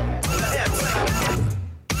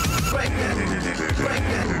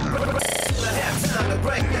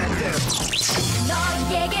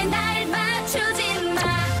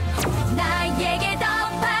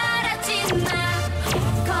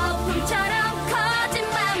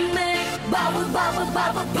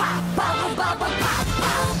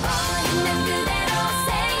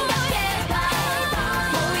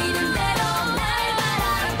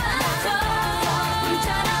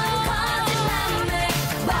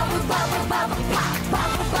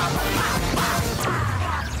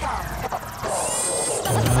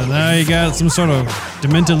 Now you got some sort of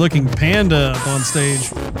demented looking panda up on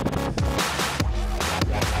stage.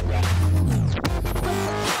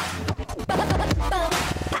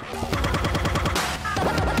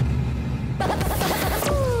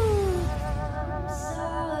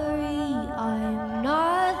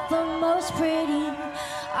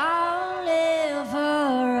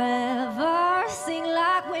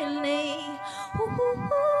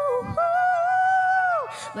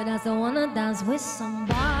 But I still wanna dance with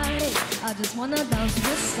somebody. I just wanna dance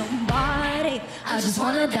with somebody. I just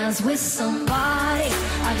wanna dance with somebody.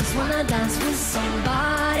 I just wanna dance with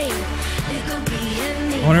somebody. It could be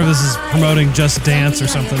anybody. I wonder if this is promoting Just Dance or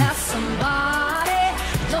something. Somebody,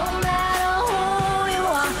 don't matter who you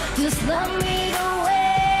are, just love me the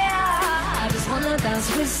way I just wanna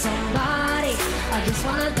dance with somebody. I just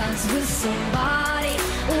wanna dance with somebody.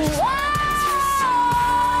 Ooh,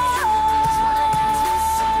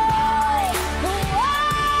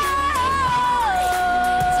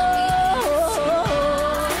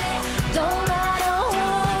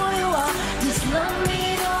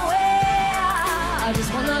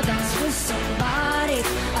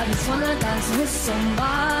 wanna dance with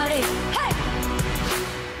somebody. Hey!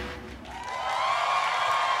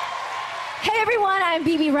 Hey everyone, I'm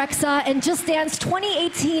BB Rexa, and Just Dance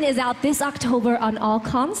 2018 is out this October on all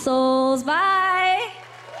consoles. Bye!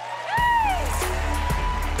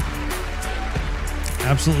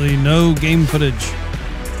 Absolutely no game footage.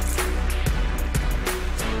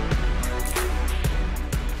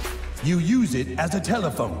 You use it as a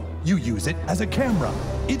telephone. You use it as a camera.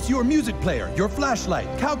 It's your music player, your flashlight,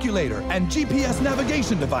 calculator, and GPS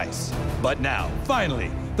navigation device. But now,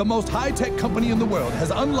 finally, the most high-tech company in the world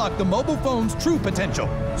has unlocked the mobile phone's true potential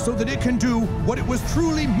so that it can do what it was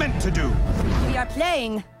truly meant to do. We are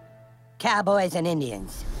playing Cowboys and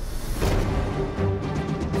Indians.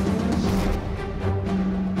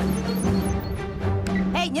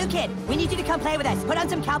 Hey, new kid, we need you to come play with us. Put on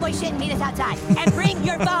some cowboy shit and meet us outside. And bring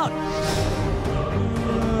your phone.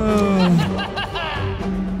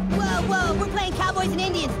 Whoa, we're playing Cowboys and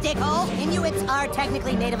Indians, dickhole. Inuits are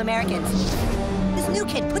technically Native Americans. This new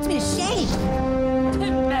kid puts me to shame.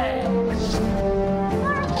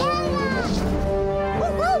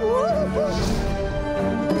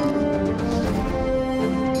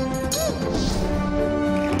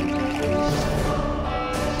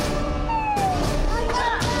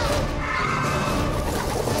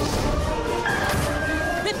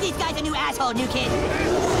 Rip these guys a new asshole, new kid.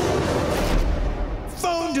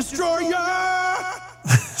 Phone destroyer!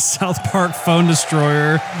 South Park phone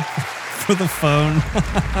destroyer for the phone.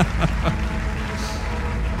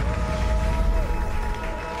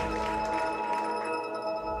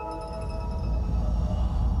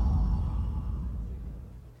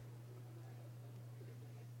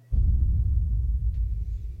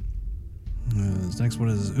 This next one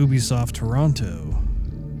is Ubisoft Toronto.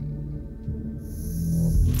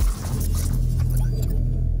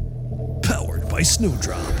 Powered by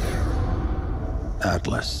Snowdrop.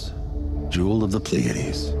 Atlas, jewel of the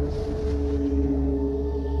Pleiades.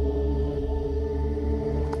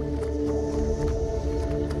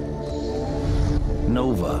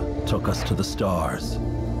 Nova took us to the stars.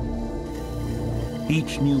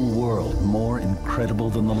 Each new world more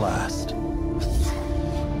incredible than the last.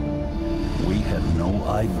 We had no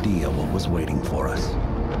idea what was waiting for us.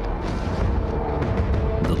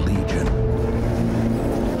 The Legion.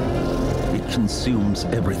 It consumes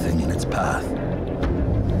everything in its path.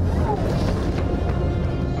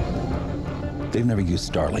 They've never used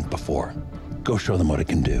Starlink before. Go show them what it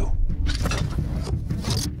can do.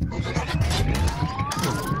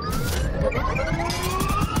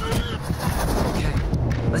 Okay,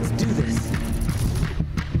 let's do this.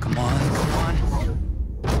 Come on, come on.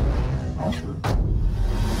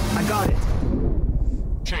 I got it.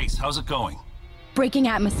 Chase, how's it going? Breaking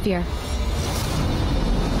atmosphere.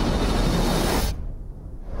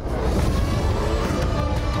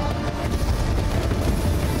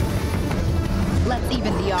 Let's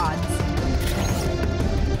even the odds.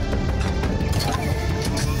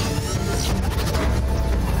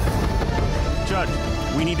 Judd,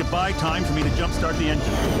 we need to buy time for me to jumpstart the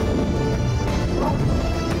engine.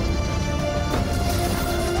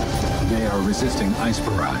 They are resisting ice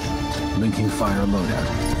barrage. Linking fire loadout.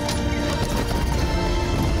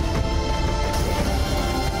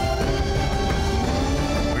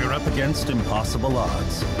 We're up against impossible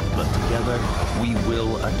odds, but together we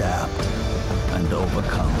will adapt and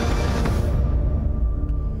overcome.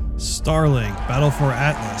 Starlink, Battle for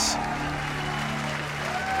Atlas.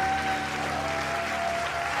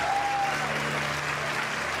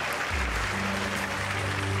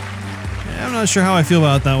 Yeah, I'm not sure how I feel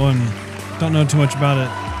about that one. Don't know too much about it.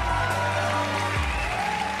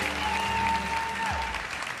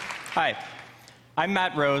 Hi, I'm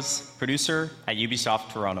Matt Rose, producer at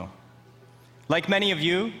Ubisoft Toronto. Like many of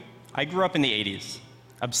you, I grew up in the 80s,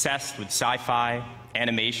 obsessed with sci-fi,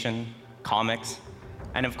 animation, comics,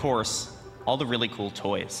 and of course, all the really cool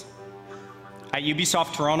toys. At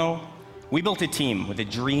Ubisoft Toronto, we built a team with a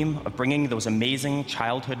dream of bringing those amazing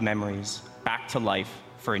childhood memories back to life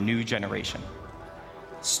for a new generation.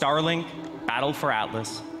 Starlink Battle for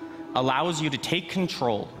Atlas allows you to take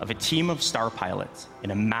control of a team of star pilots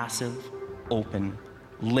in a massive, open,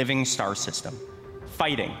 living star system,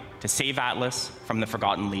 fighting to save Atlas from the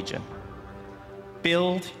Forgotten Legion.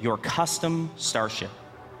 Build your custom starship,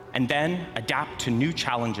 and then adapt to new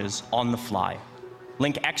challenges on the fly.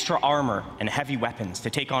 Link extra armor and heavy weapons to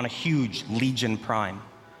take on a huge Legion Prime.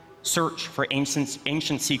 Search for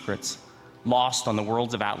ancient secrets lost on the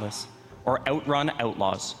worlds of Atlas, or outrun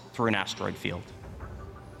outlaws through an asteroid field.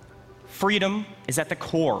 Freedom is at the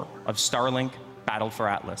core of Starlink Battle for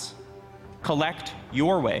Atlas. Collect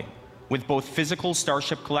your way with both physical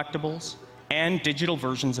Starship collectibles and digital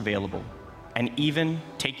versions available, and even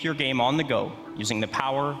take your game on the go using the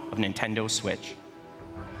power of Nintendo Switch.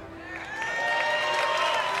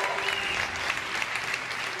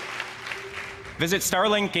 Visit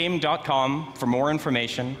starlinkgame.com for more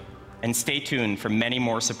information, and stay tuned for many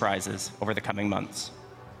more surprises over the coming months.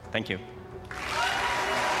 Thank you.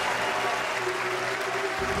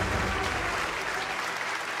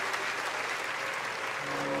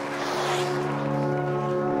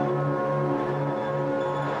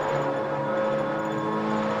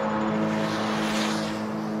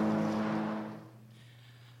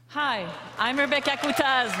 Hi, I'm Rebecca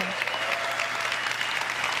Coutaz.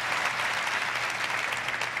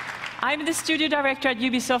 I'm the studio director at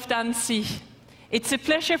Ubisoft Annecy. It's a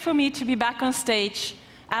pleasure for me to be back on stage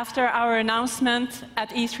after our announcement at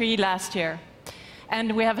E3 last year.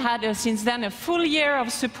 And we have had since then a full year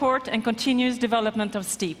of support and continuous development of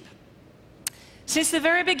Steep. Since the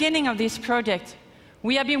very beginning of this project,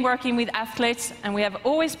 we have been working with athletes, and we have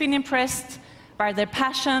always been impressed by their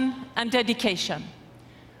passion and dedication.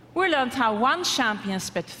 We learned how one champion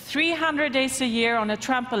spent 300 days a year on a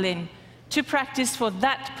trampoline to practice for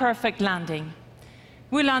that perfect landing.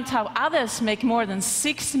 We learned how others make more than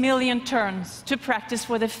 6 million turns to practice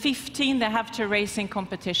for the 15 they have to race in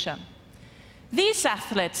competition. These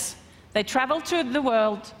athletes, they travel to the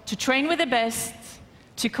world to train with the best,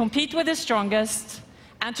 to compete with the strongest,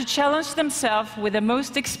 and to challenge themselves with the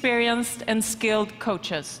most experienced and skilled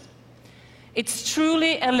coaches. It's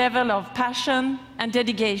truly a level of passion and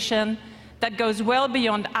dedication that goes well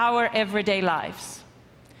beyond our everyday lives.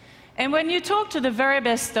 And when you talk to the very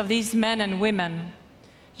best of these men and women,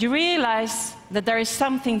 you realize that there is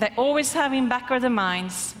something they always have in back of their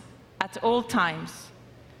minds at all times.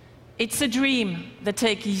 It's a dream that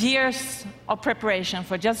takes years of preparation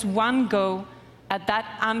for just one go at that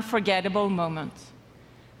unforgettable moment.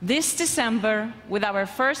 This December, with our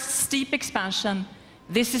first steep expansion,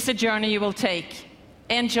 this is a journey you will take.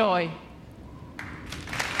 Enjoy.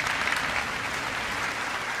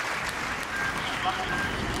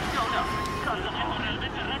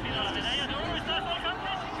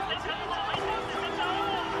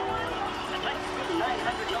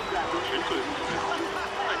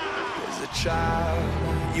 As a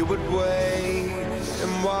child, you would wait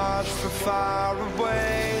and watch from far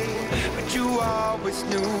away, but you always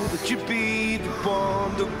knew that you'd be the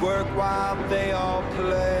one to work while they all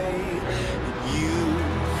play. And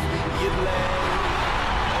you'd lay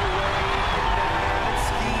awake and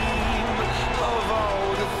scheme of all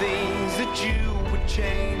the things that you would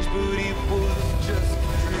change, but it was just a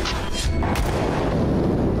dream.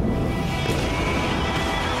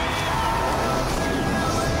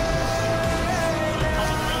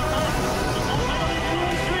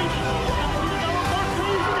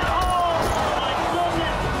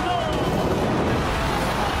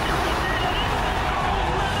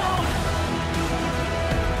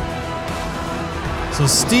 So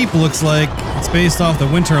Steep looks like it's based off the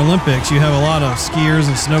Winter Olympics. You have a lot of skiers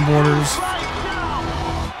and snowboarders.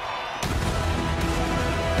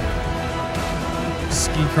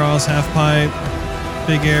 Ski cross, half pipe,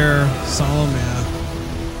 big air, slalom, yeah.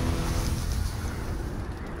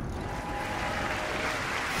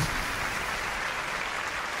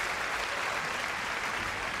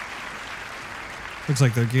 Looks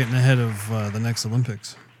like they're getting ahead of the next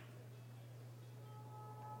Olympics.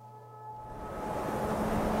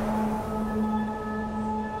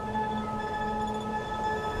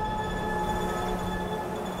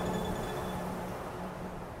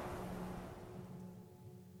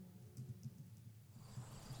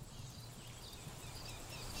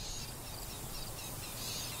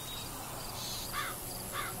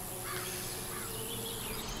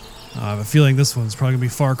 I have a feeling this one's probably going to be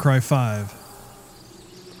Far Cry 5.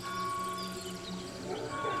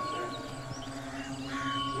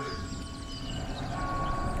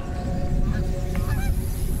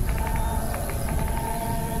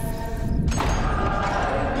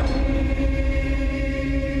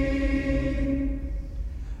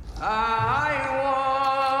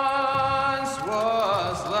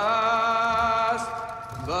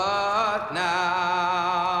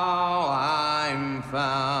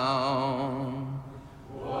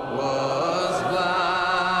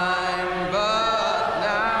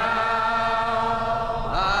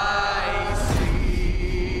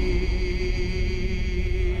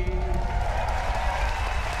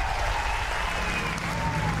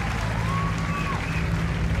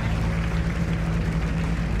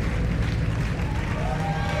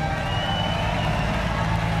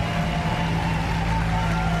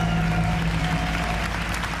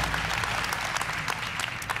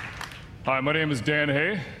 Hi, my name is Dan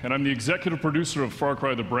Hay, and I'm the executive producer of Far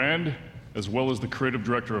Cry the brand, as well as the creative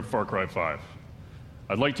director of Far Cry 5.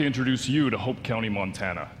 I'd like to introduce you to Hope County,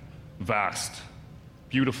 Montana. Vast,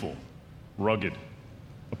 beautiful, rugged.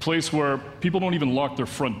 A place where people don't even lock their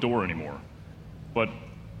front door anymore. But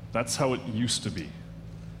that's how it used to be.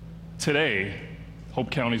 Today, Hope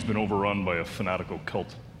County's been overrun by a fanatical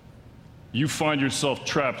cult. You find yourself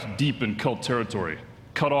trapped deep in cult territory,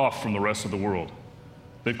 cut off from the rest of the world.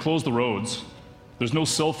 They've closed the roads. There's no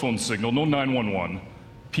cell phone signal, no 911.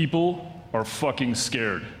 People are fucking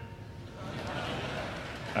scared.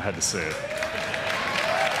 I had to say it.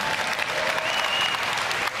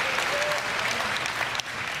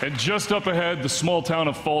 And just up ahead, the small town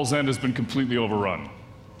of Falls End has been completely overrun.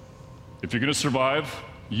 If you're gonna survive,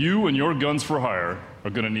 you and your guns for hire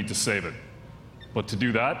are gonna need to save it. But to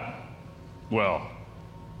do that, well,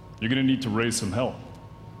 you're gonna need to raise some hell.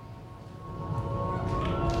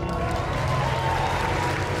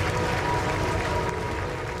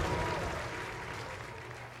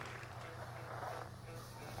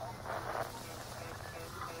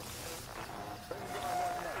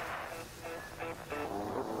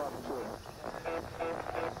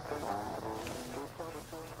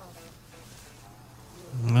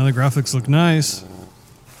 the graphics look nice.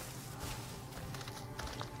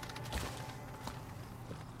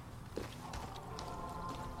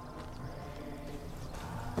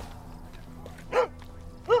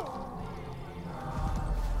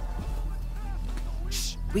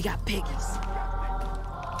 We got piggies.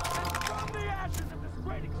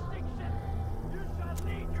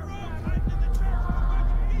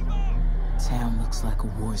 Town looks like a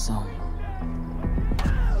war zone.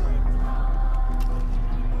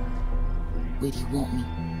 Where do you want me?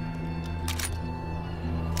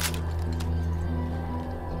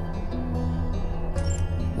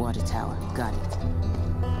 Water tower, got it.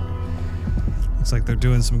 Looks like they're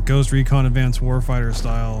doing some Ghost Recon Advanced Warfighter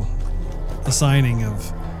style assigning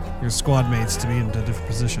of your squad mates to be into different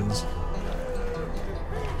positions.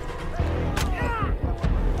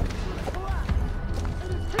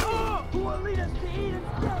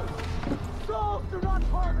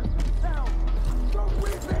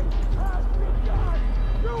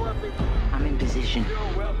 I'm in position.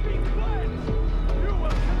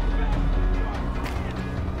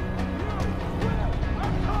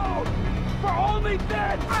 For only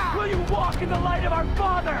then will you walk in the light of our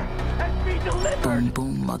Father and be delivered. Boom,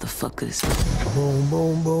 boom, motherfuckers. Boom,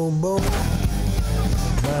 boom, boom, boom.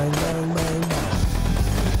 Bang, bang, bang,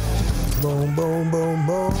 bang. Boom, boom, boom,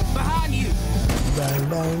 boom. Behind you. Bang,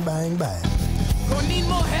 bang, bang, bang. Gonna need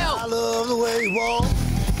more help. I love the way you walk,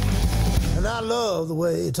 and I love the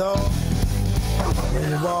way you talk. When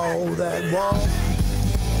you walk that walk,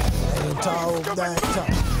 and you talk that talk.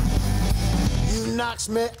 You knocks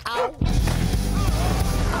me out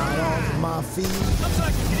off my feet. Looks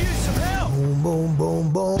like you could use some help. Boom, boom,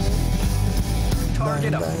 boom, boom.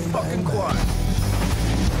 Target bang, a bang, fucking bang, quad. bang.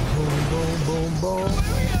 Boom, boom, boom, boom.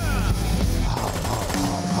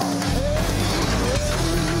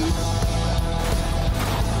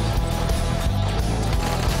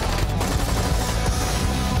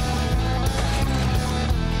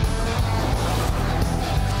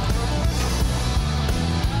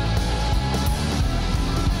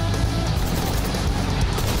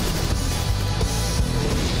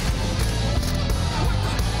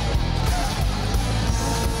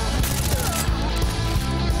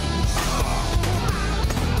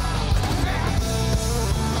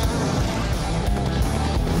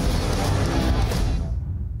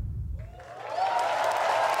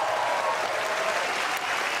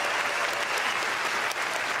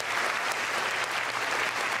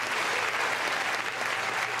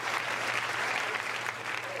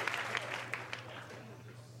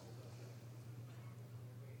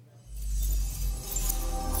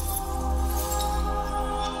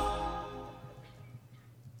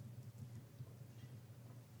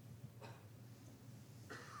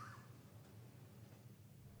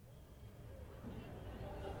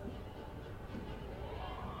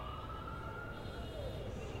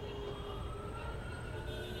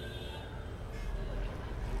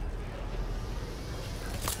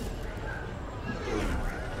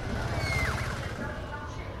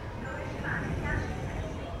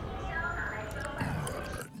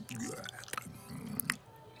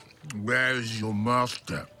 Where's your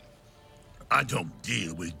master? I don't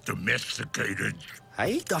deal with domesticated.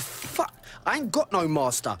 Hey, the fuck? I ain't got no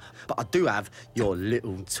master, but I do have your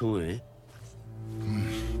little toy.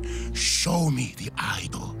 Show me the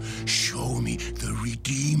idol. Show me the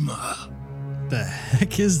Redeemer. The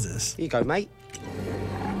heck is this? Here you go, mate.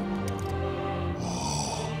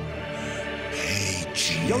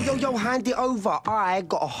 Yo, hand it over. I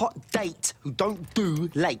got a hot date who don't do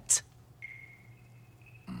late.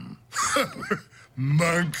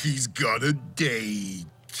 Monkey's got a date.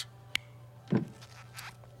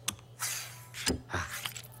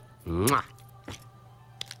 Mwah.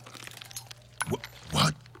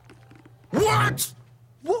 What? What?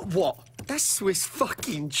 What? That's Swiss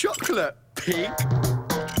fucking chocolate, pig.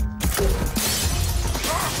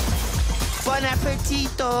 Bon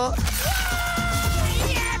appetito.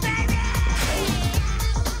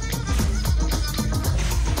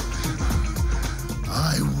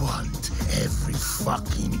 I want every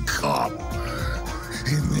fucking cop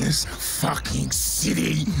in this fucking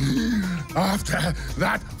city after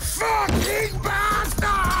that fucking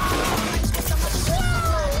bastard!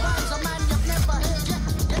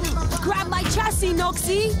 Grab my chassis,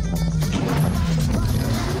 Noxie!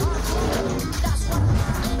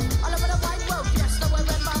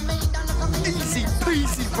 Easy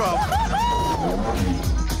peasy, bro.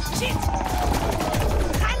 Shit!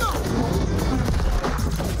 Hang on!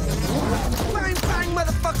 Bang, bang,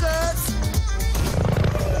 motherfuckers!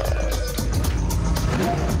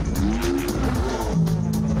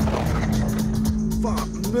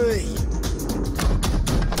 Fuck me.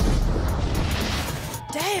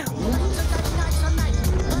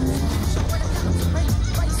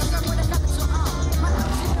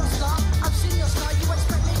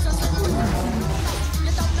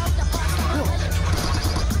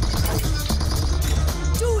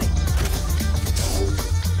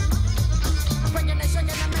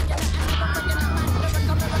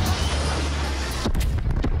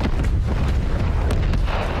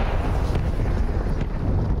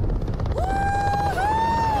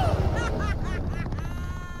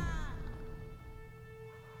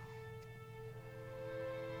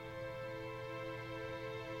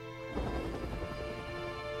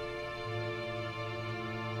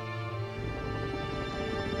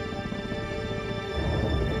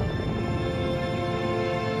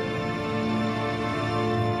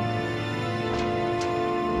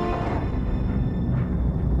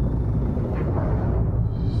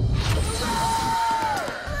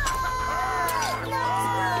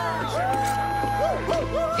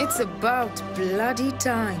 about bloody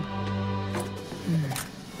time.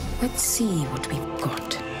 Let's see what we've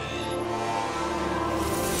got.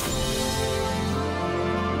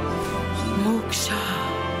 Moksha,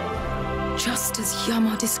 just as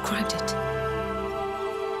Yama described it.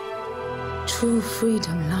 True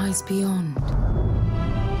freedom lies beyond.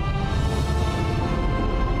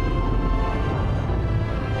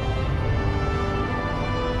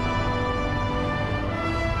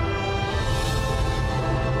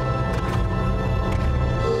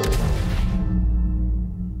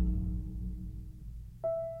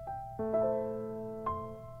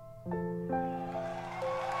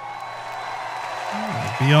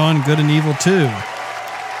 Beyond Good and Evil 2.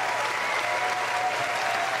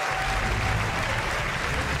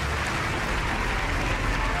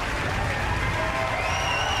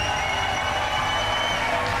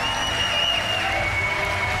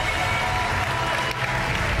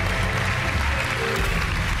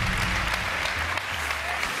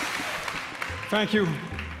 Thank you.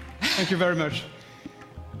 Thank you very much.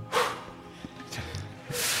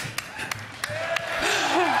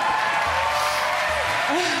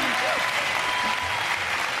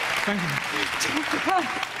 Thank you.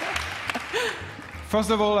 First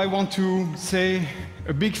of all, I want to say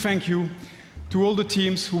a big thank you to all the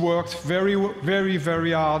teams who worked very, very,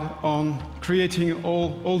 very hard on creating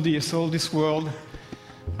all this world.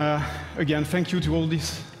 Again, thank you to all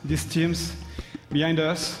these teams behind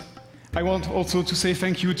us. I want also to say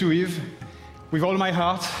thank you to Yves, with all my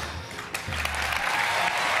heart.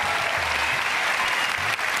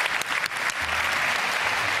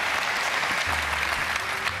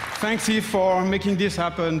 Thanks, Yves, for making this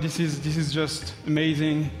happen. This is just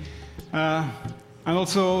amazing. And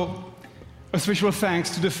also, a special thanks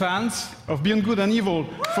to the fans of Beyond Good and Evil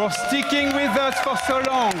for sticking with us for so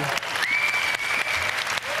long.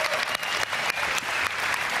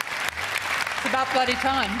 It's about bloody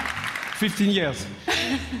time. 15 years.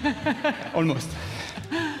 Almost.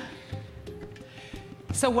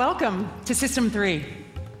 So welcome to System 3.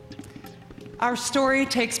 Our story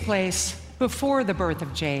takes place before the birth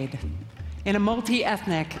of Jade, in a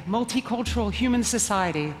multi-ethnic, multicultural human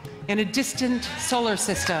society in a distant solar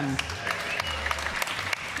system.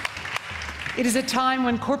 It is a time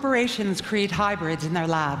when corporations create hybrids in their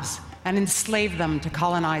labs and enslave them to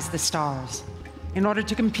colonize the stars in order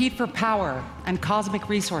to compete for power and cosmic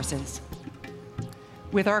resources.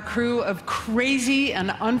 With our crew of crazy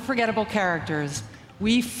and unforgettable characters,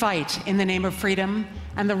 we fight in the name of freedom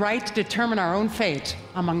and the right to determine our own fate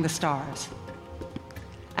among the stars.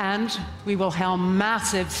 And we will helm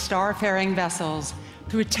massive star-faring vessels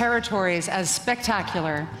through territories as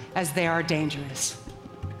spectacular as they are dangerous.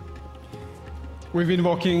 We've been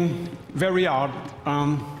working very hard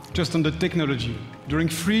just on the technology during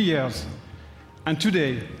 3 years. And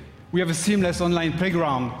today, we have a seamless online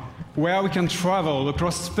playground where we can travel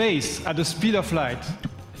across space at the speed of light.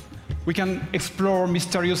 We can explore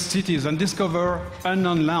mysterious cities and discover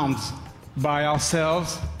unknown lands by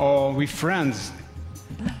ourselves or with friends.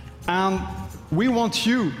 And we want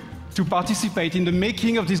you to participate in the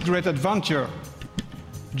making of this great adventure.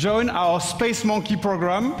 Join our Space Monkey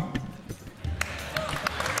program.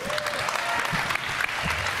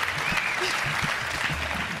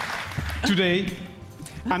 Today,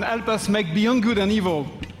 and help us make Beyond Good and Evil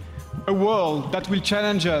a world that will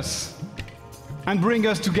challenge us and bring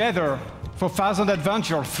us together for thousand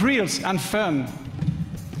adventure, thrills, and fun.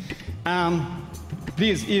 And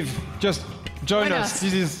please, Yves, just join us.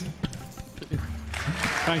 This is.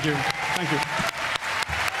 Thank you. Thank you.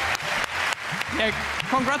 Yeah,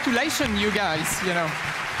 congratulations, you guys. You know,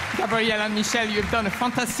 Gabrielle and Michelle, you've done a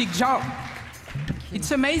fantastic job. It's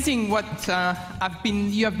amazing what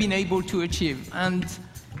you have been able to achieve, and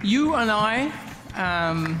you and I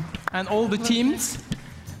and all the teams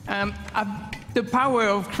have the power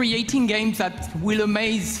of creating games that will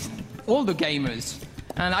amaze all the gamers.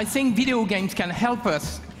 And I think video games can help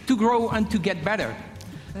us to grow and to get better.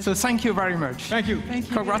 So thank you very much. Thank you. Thank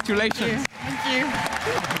you. Congratulations. Thank you.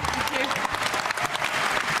 Thank you.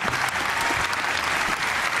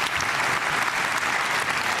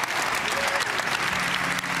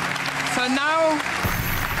 So now,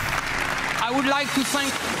 I would like to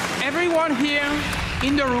thank everyone here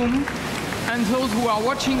in the room and those who are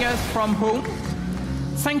watching us from home.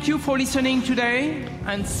 Thank you for listening today,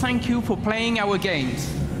 and thank you for playing our games.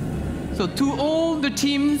 So to all the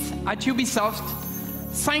teams at Ubisoft,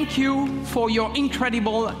 thank you for your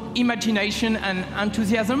incredible imagination and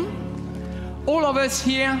enthusiasm. All of us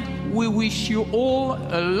here, we wish you all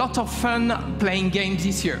a lot of fun playing games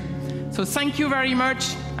this year. So thank you very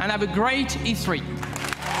much, and have a great E3.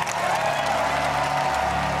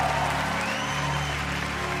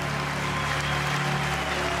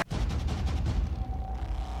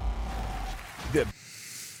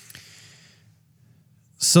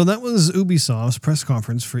 So that was Ubisoft's press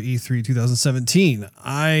conference for E3 2017.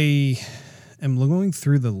 I am going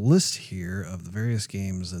through the list here of the various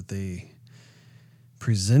games that they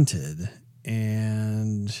presented,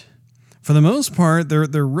 and for the most part, there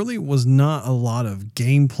really was not a lot of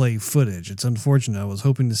gameplay footage. It's unfortunate. I was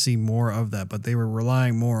hoping to see more of that, but they were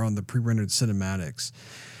relying more on the pre-rendered cinematics.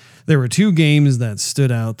 There were two games that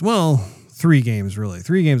stood out. Well, three games, really.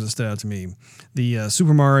 Three games that stood out to me. The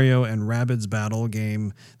Super Mario and Rabbids Battle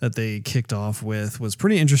game that they kicked off with was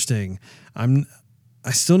pretty interesting. I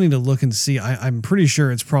still need to look and see. I'm pretty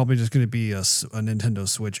sure it's probably just going to be a Nintendo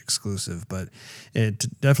Switch exclusive, but it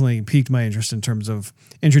definitely piqued my interest in terms of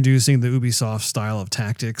introducing the Ubisoft style of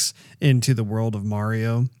tactics into the world of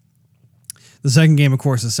Mario. The second game, of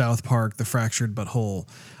course, is South Park: The Fractured But Whole.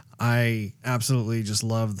 I absolutely just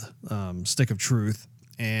loved Stick of Truth,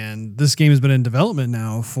 and this game has been in development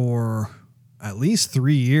now for at least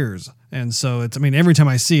 3 years. And so every time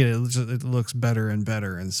I see it, it looks better and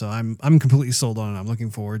better. And so I'm completely sold on it. I'm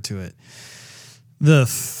looking forward to it. The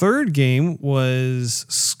third game was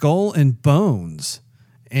Skull and Bones.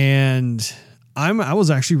 And I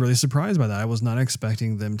was actually really surprised by that. I was not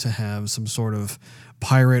expecting them to have some sort of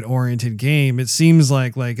pirate-oriented game. It seems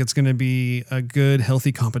like it's going to be a good,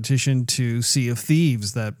 healthy competition to Sea of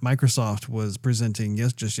Thieves that Microsoft was presenting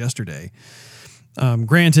just yesterday.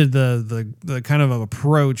 Granted, the kind of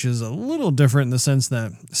approach is a little different in the sense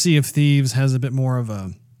that Sea of Thieves has a bit more of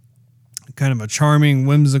a kind of a charming,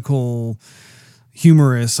 whimsical,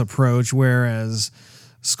 humorous approach, whereas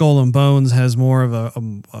Skull and Bones has more of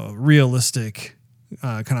a realistic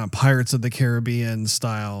kind of Pirates of the Caribbean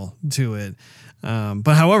style to it.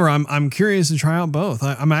 But however, I'm curious to try out both.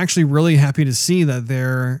 I'm actually really happy to see that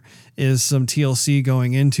there is some TLC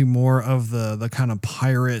going into more of the kind of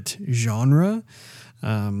pirate genre.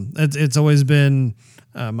 It's always been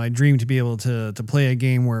my dream to be able to play a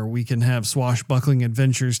game where we can have swashbuckling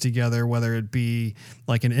adventures together, whether it be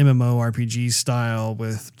like an MMORPG style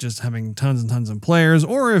with just having tons and tons of players,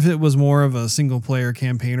 or if it was more of a single player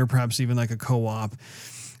campaign, or perhaps even like a co-op.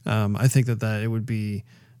 I think that it would be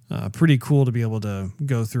pretty cool to be able to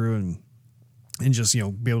go through and just,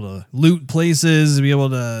 be able to loot places, be able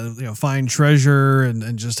to, find treasure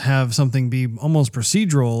and just have something be almost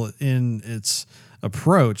procedural in its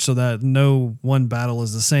approach, so that no one battle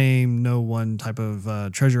is the same, no one type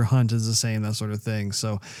of treasure hunt is the same, that sort of thing.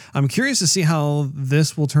 So I'm curious to see how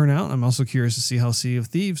this will turn out. I'm also curious to see how Sea of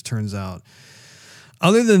Thieves turns out.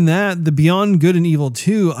 Other than that, the Beyond Good and Evil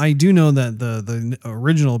 2, I do know that the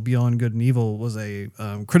original Beyond Good and Evil was a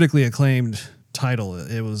critically acclaimed title.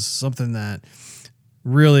 It was something that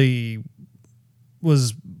really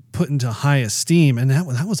was put into high esteem, and that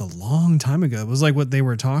was a long time ago. It was like what they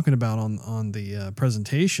were talking about on the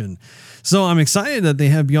presentation. So I'm excited that they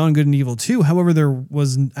have Beyond Good and Evil 2. However, there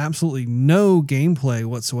was absolutely no gameplay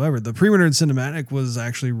whatsoever. The pre-rendered cinematic was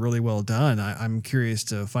actually really well done. I'm curious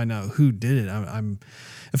to find out who did it.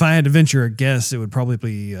 If I had to venture a guess, it would probably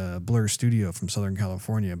be Blur Studio from Southern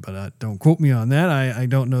California, but don't quote me on that. I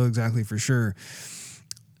don't know exactly for sure.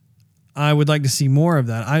 I would like to see more of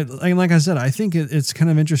that. Like I said, I think it's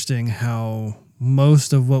kind of interesting how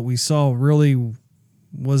most of what we saw really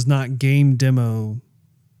was not game demo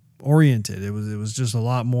oriented. It was just a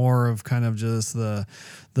lot more of kind of just the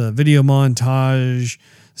video montage,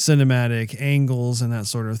 cinematic angles, and that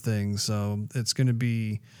sort of thing. So it's going to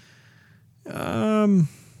be,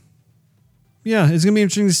 it's going to be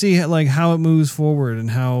interesting to see how it moves forward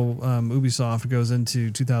and how Ubisoft goes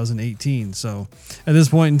into 2018. So at this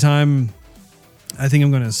point in time, I think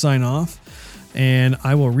I'm going to sign off, and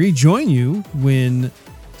I will rejoin you when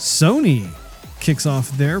Sony kicks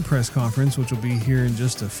off their press conference, which will be here in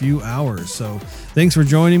just a few hours. So thanks for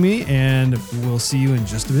joining me, and we'll see you in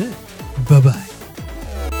just a bit. Bye-bye.